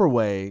That- proper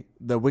way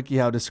that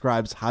WikiHow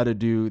describes how to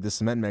do the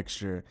cement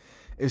mixture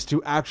is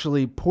to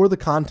actually pour the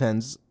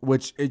contents,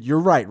 which you're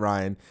right,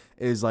 Ryan,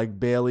 is like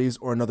Bailey's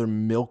or another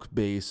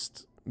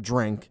milk-based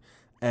drink,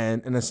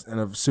 and a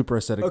super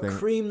acidic A thing.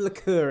 cream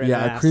liqueur.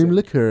 Yeah, a cream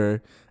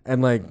liqueur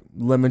and like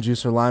lemon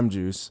juice or lime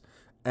juice,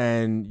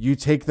 and you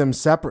take them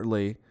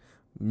separately.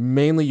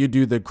 Mainly, you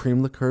do the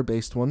cream liqueur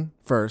based one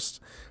first,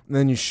 and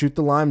then you shoot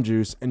the lime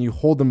juice, and you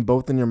hold them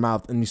both in your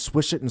mouth, and you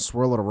swish it and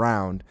swirl it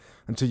around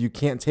until you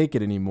can't take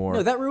it anymore.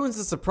 No, that ruins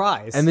the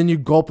surprise. And then you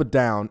gulp it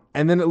down,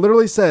 and then it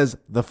literally says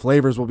the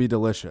flavors will be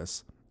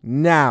delicious.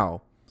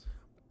 Now,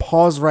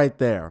 pause right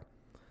there.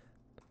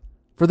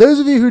 For those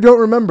of you who don't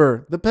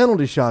remember the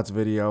penalty shots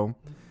video,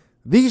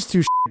 these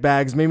two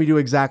bags made me do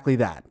exactly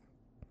that.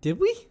 Did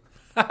we?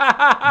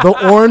 The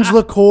orange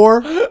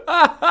liqueur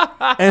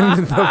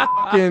and the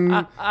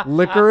fucking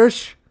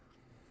licorice,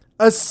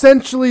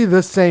 essentially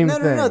the same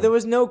thing. No. There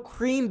was no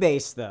cream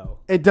base, though.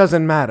 It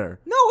doesn't matter.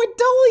 No, it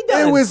totally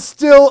does. It was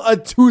still a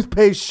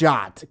toothpaste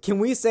shot. Can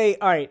we say,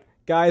 all right,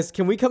 guys,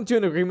 can we come to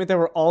an agreement that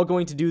we're all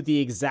going to do the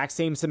exact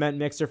same cement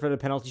mixer for the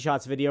penalty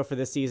shots video for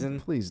this season?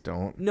 Please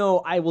don't. No,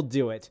 I will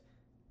do it.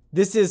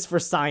 This is for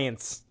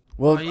science.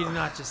 Well, Oh, you did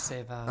not just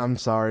say that. I'm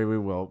sorry, we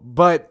will.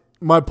 But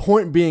my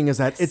point being is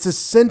that it's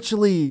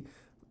essentially,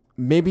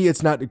 maybe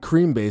it's not a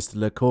cream-based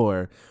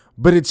liqueur,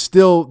 but it's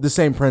still the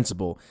same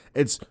principle.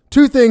 It's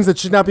two things that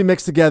should not be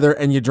mixed together,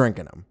 and you're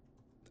drinking them.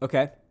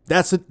 Okay.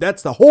 That's it.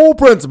 That's the whole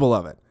principle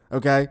of it.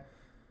 Okay.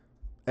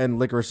 And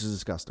licorice is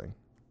disgusting.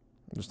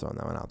 I'm just throwing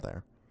that one out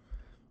there.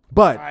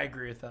 But I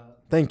agree with that.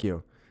 thank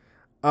you.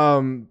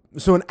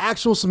 So an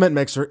actual cement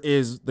mixer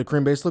is the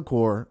cream-based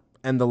liqueur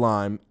and the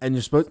lime, and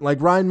you're supposed,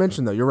 like Ryan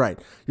mentioned, though, you're right.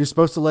 You're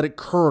supposed to let it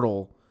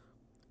curdle,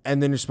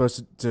 and then you're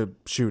supposed to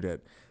shoot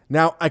it.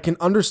 Now, I can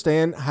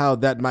understand how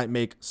that might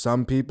make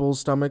some people's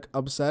stomach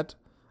upset,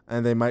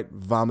 and they might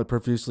vomit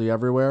profusely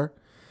everywhere.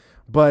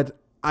 But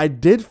I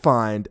did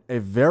find a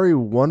very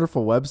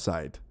wonderful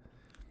website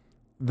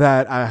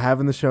that I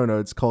have in the show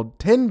notes called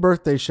 10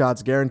 Birthday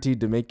Shots Guaranteed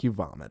to Make You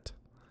Vomit.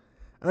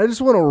 And I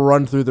just want to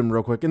run through them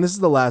real quick, and this is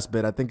the last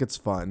bit. I think it's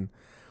fun.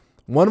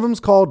 One of them's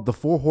called The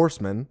Four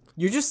Horsemen.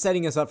 You're just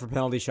setting us up for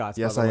penalty shots,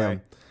 Yes, by I the way.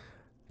 am.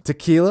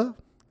 Tequila,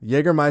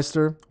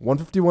 Jägermeister,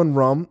 151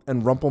 rum,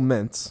 and Rumple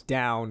Mints.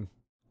 Down.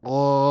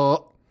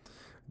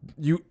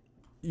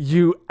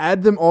 You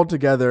add them all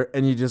together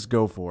and you just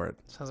go for it.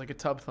 Sounds like a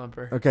tub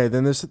thumper. Okay,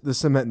 then there's the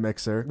cement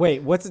mixer.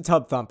 Wait, what's a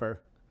tub thumper?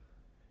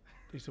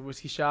 Takes a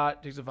whiskey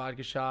shot, takes a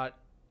vodka shot,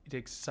 he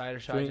takes a cider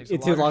shot, Drink, takes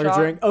it's a a lager lager shot.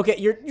 drink. Okay,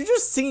 you're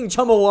just singing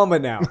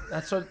Chumbawamba now.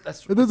 That's what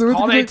it's That's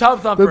called a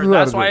tub thumper.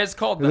 That's why it's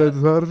called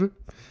that.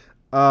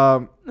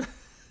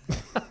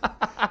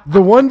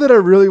 The one that I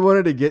really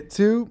wanted to get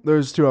to,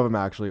 there's two of them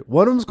actually.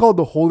 One of them's called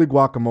the Holy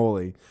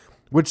Guacamole,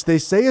 which they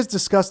say is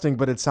disgusting,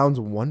 but it sounds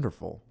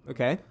wonderful.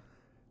 Okay.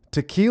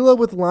 Tequila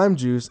with lime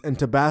juice and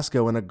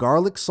Tabasco in a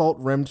garlic salt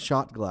rimmed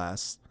shot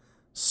glass,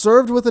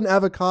 served with an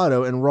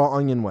avocado and raw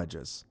onion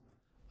wedges.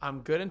 I'm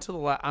good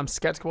until the I'm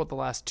skeptical with the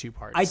last two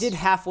parts. I did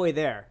halfway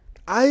there.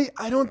 I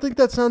don't think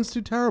that sounds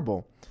too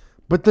terrible.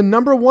 But the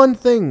number one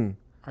thing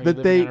Are you that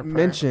living they on a prayer?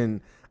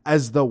 mention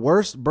as the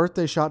worst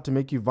birthday shot to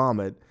make you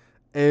vomit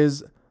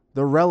is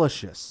the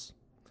relishes.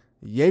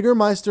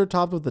 Jägermeister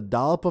topped with a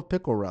dollop of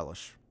pickle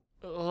relish.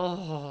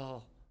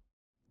 Oh.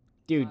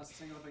 Dude,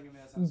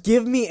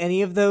 give me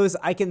any of those.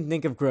 I can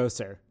think of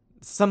grosser.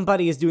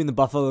 Somebody is doing the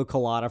buffalo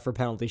colada for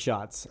penalty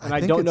shots, and I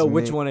think don't it's know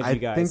which me. one of you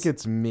guys. I think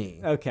it's me.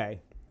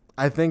 Okay.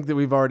 I think that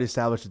we've already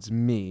established it's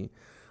me.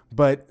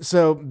 But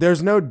so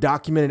there's no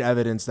documented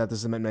evidence that the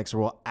cement mixer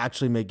will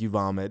actually make you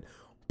vomit.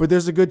 But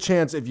there's a good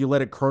chance if you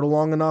let it curdle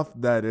long enough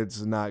that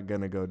it's not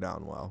going to go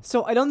down well.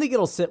 So I don't think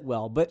it'll sit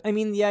well, but I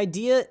mean, the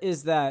idea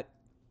is that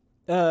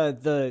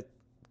the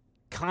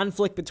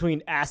conflict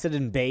between acid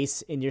and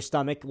base in your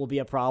stomach will be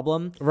a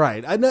problem.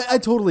 Right. I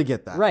totally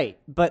get that. Right.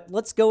 But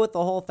let's go with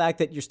the whole fact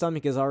that your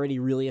stomach is already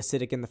really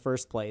acidic in the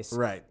first place.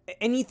 Right.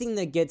 Anything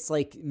that gets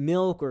like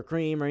milk or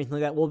cream or anything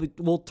like that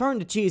will turn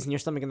to cheese in your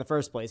stomach in the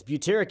first place.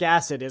 Butyric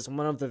acid is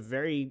one of the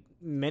very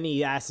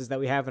many acids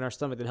that we have in our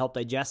stomach that help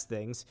digest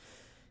things.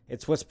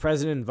 It's what's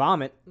present in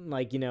vomit,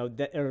 like,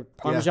 or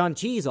Parmesan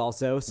cheese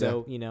also.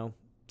 So,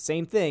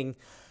 same thing.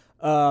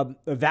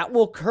 That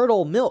will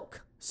curdle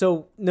milk.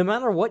 So no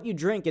matter what you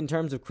drink in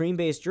terms of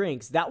cream-based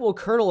drinks, that will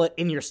curdle it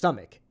in your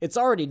stomach. It's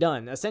already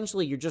done.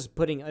 Essentially, you're just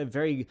putting a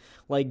very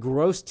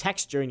gross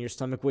texture in your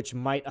stomach, which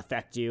might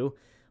affect you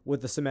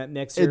with the cement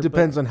mixer. It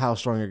depends on how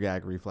strong your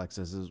gag reflex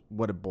is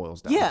what it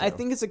boils down to. Yeah, I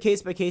think it's a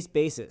case-by-case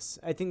basis.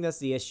 I think that's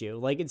the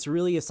issue. It's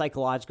really a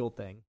psychological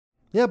thing.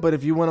 Yeah, but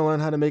if you want to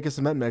learn how to make a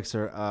cement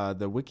mixer,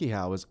 the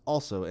WikiHow is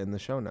also in the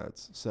show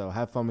notes. So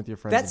have fun with your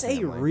friends. That's and a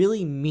family.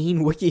 really mean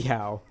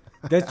WikiHow.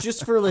 That's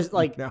just for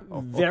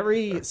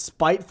very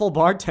spiteful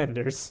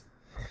bartenders.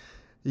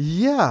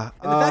 Yeah.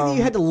 And the fact that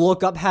you had to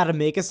look up how to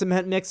make a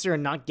cement mixer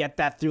and not get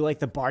that through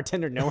the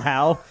bartender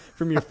know-how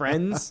from your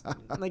friends.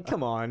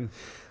 Come on.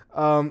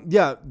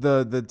 Yeah,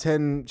 the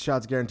 10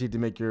 shots guaranteed to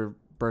make your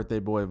birthday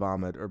boy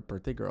vomit or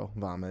birthday girl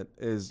vomit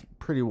is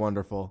pretty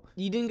wonderful.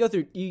 You didn't go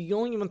through, you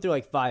only went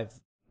through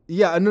 5.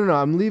 Yeah, no,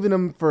 I'm leaving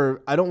them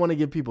for, I don't want to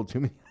give people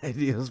too many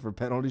ideas for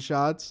penalty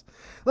shots.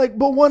 But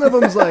one of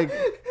them's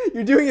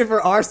You're doing it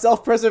for our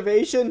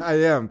self-preservation?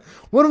 I am.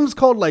 One of them's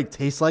called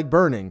tastes like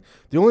burning.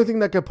 The only thing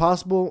that could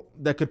possibly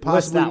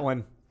What's that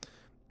one?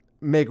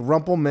 make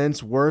Rumple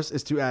Mints worse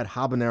is to add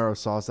habanero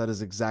sauce. That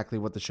is exactly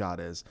what the shot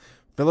is.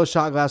 Fill a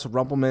shot glass with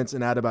Rumple Mints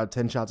and add about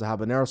 10 shots of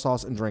habanero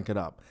sauce and drink it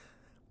up.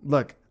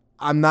 Look,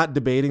 I'm not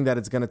debating that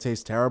it's going to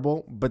taste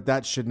terrible, but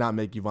that should not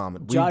make you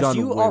vomit. Josh,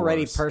 you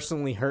already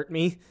personally hurt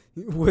me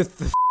with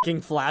the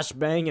fucking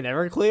flashbang and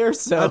Everclear,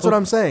 so... That's what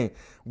I'm saying.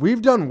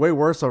 We've done way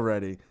worse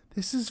already.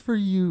 This is for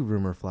you,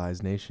 Rumor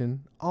Flies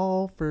Nation.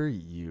 All for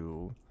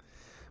you.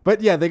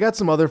 But yeah, they got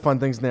some other fun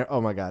things in there.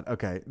 Oh my God.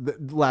 Okay.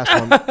 The last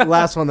one that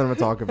I'm going to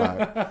talk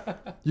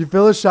about. You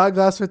fill a shot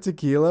glass with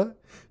tequila.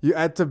 You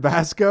add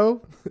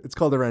Tabasco. It's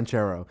called a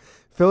ranchero.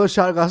 Fill a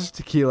shot glass of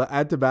tequila,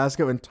 add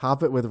Tabasco, and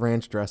top it with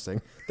ranch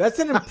dressing. That's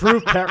an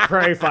improved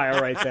prairie fire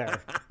right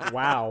there.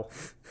 Wow.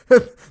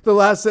 The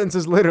last sentence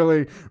is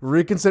literally,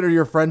 reconsider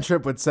your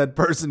friendship with said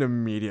person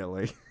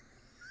immediately.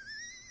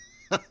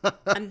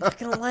 I'm not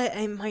going to lie,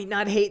 I might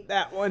not hate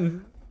that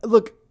one.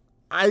 Look,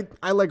 I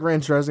like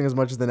ranch dressing as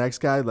much as the next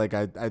guy.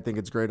 I think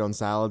it's great on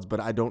salads, but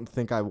I don't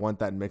think I want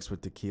that mixed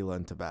with tequila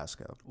and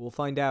Tabasco. We'll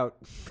find out.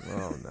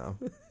 Oh, no.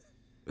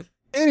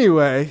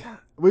 Anyway,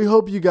 we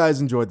hope you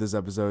guys enjoyed this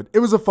episode. It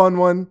was a fun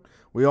one.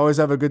 We always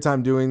have a good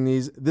time doing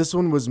these. This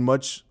one was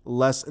much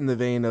less in the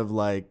vein of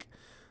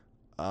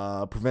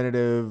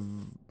preventative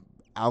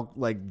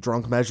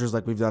drunk measures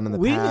like we've done in the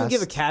past. We didn't even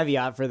give a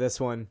caveat for this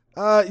one.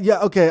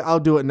 Yeah, okay,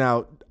 I'll do it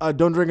now.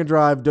 Don't drink and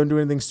drive. Don't do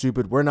anything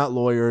stupid. We're not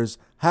lawyers.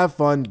 Have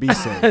fun. Be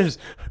safe. Just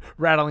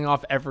rattling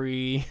off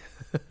every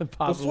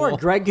possible. Before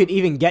Greg could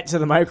even get to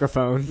the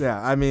microphone.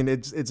 Yeah, I mean,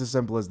 it's as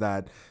simple as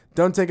that.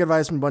 Don't take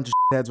advice from a bunch of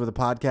heads with a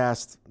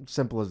podcast.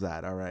 Simple as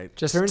that, all right?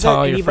 Just Turns tell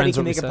out your anybody friends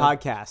can what we make a said.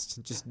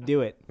 podcast. Just do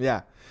it.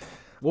 Yeah.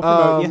 We'll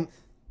promote you.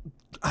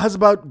 How's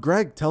about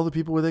Greg? Tell the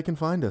people where they can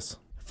find us.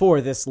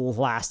 For this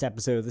last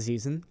episode of the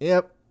season.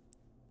 Yep.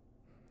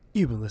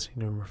 You've been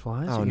listening to Rumor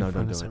Flies. Oh, you can no,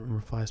 find don't us do at it. Rumor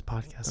Flies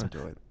Podcast. Don't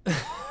do it.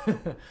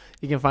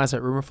 You can find us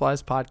at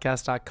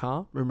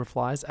rumorfliespodcast.com,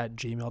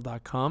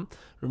 rumorflies@gmail.com,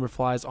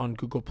 Rumorflies on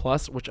Google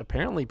Plus, which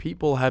apparently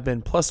people have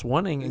been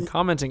 +1ing and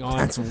commenting on.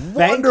 That's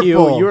Thank wonderful.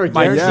 you. You are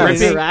My guaranteed Yes.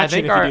 dripping, I interaction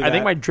think if you do I think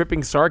that. my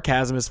dripping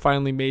sarcasm has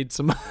finally made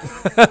some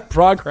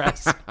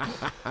progress.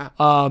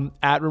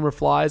 At Rumor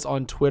Flies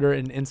on Twitter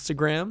and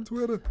Instagram.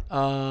 Twitter.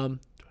 Twitter,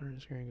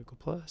 Instagram, Google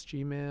Plus,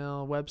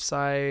 Gmail,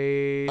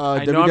 website. Uh,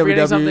 I know I'm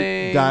forgetting www.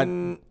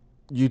 something.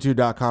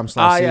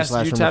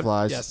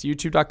 YouTube.com/c/rumorflies. Yes,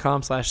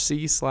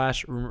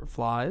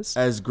 youtube.com/c/rumorflies.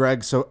 As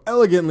Greg so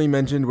elegantly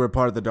mentioned, we're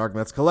part of the Dark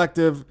Myths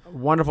Collective.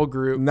 Wonderful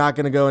group. Not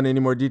going to go into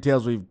any more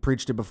details. We've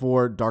preached it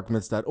before.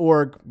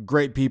 Darkmyths.org.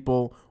 Great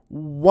people.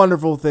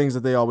 Wonderful things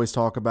that they always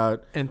talk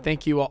about. And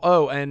thank you all.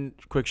 Oh, and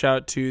quick shout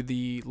out to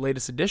the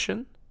latest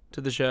addition to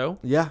the show.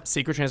 Yeah.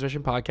 Secret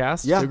Transmission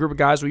Podcast. Yeah. The group of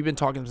guys, we've been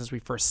talking to them since we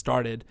first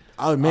started.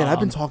 Oh, man.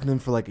 I've been talking to them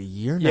for a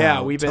year now.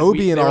 Yeah, we've been.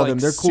 Toby and they were all them.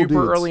 They're cool super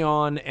dudes. early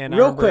on. And I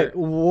Real remember- quick,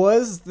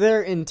 was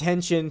their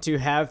intention to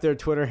have their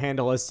Twitter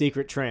handle as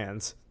Secret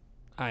Trans?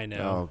 I know.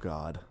 Oh,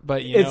 God.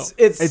 But, you know.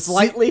 It's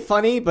slightly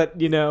funny,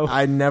 but,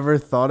 I never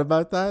thought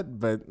about that,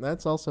 but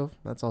that's also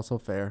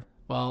fair.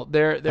 Well,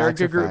 they're a Facts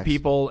good are group of facts.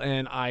 people,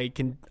 and I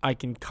can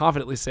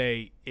confidently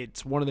say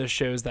it's one of those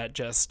shows that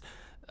just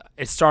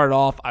it started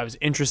off. I was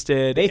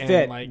interested. They and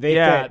fit. Like, They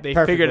yeah, fit they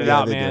perfectly. figured it Yeah,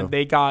 out, they man.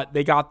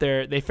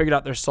 do. They figured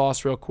out their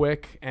sauce real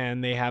quick,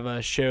 and they have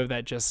a show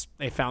that just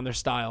they found their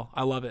style.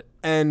 I love it.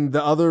 And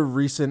the other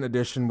recent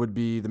addition would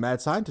be the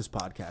Mad Scientist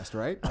podcast,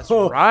 right?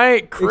 Oh,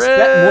 Right, Chris.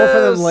 expect more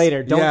from them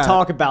later. Don't Yeah.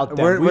 talk about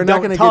them. We're we not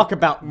don't gonna talk get,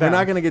 about We're them.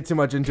 not going to get too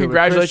much into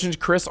Congratulations, it.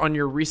 Chris, on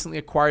your recently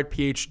acquired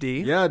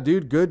PhD. Yeah,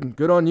 dude,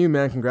 good on you,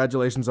 man.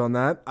 Congratulations on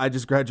that. I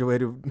just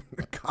graduated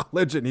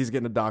college and he's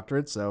getting a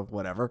doctorate, so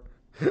whatever.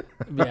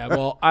 Yeah,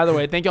 well, either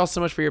way, thank you all so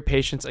much for your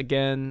patience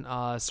again.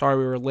 Sorry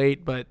we were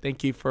late, but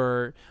thank you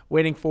for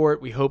waiting for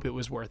it. We hope it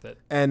was worth it.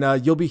 And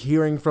you'll be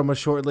hearing from us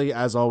shortly.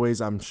 As always,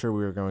 I'm sure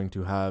we are going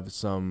to have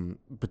some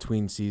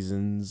between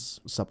seasons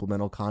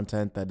supplemental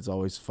content that is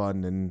always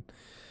fun and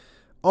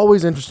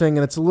always interesting.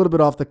 And it's a little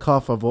bit off the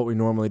cuff of what we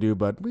normally do,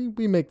 but we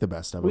make the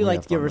best of it. We like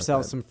have to give fun with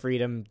ourselves it. some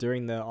freedom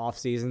during the off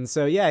season.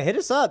 So yeah, hit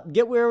us up.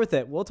 Get weird with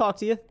it. We'll talk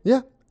to you.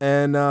 Yeah.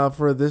 And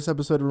for this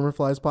episode of Rumor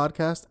Flies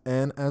podcast,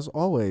 and as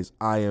always,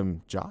 I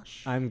am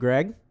Josh. I'm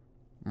Greg.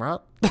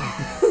 Murat.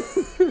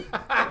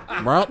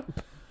 Murat.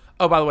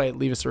 Oh, by the way,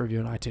 leave us a review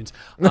on iTunes.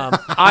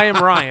 I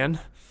am Ryan.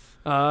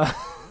 Bye.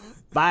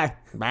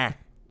 Bye.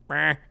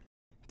 Meh.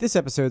 This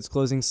episode's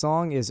closing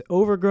song is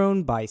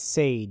Overgrown by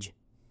Sage.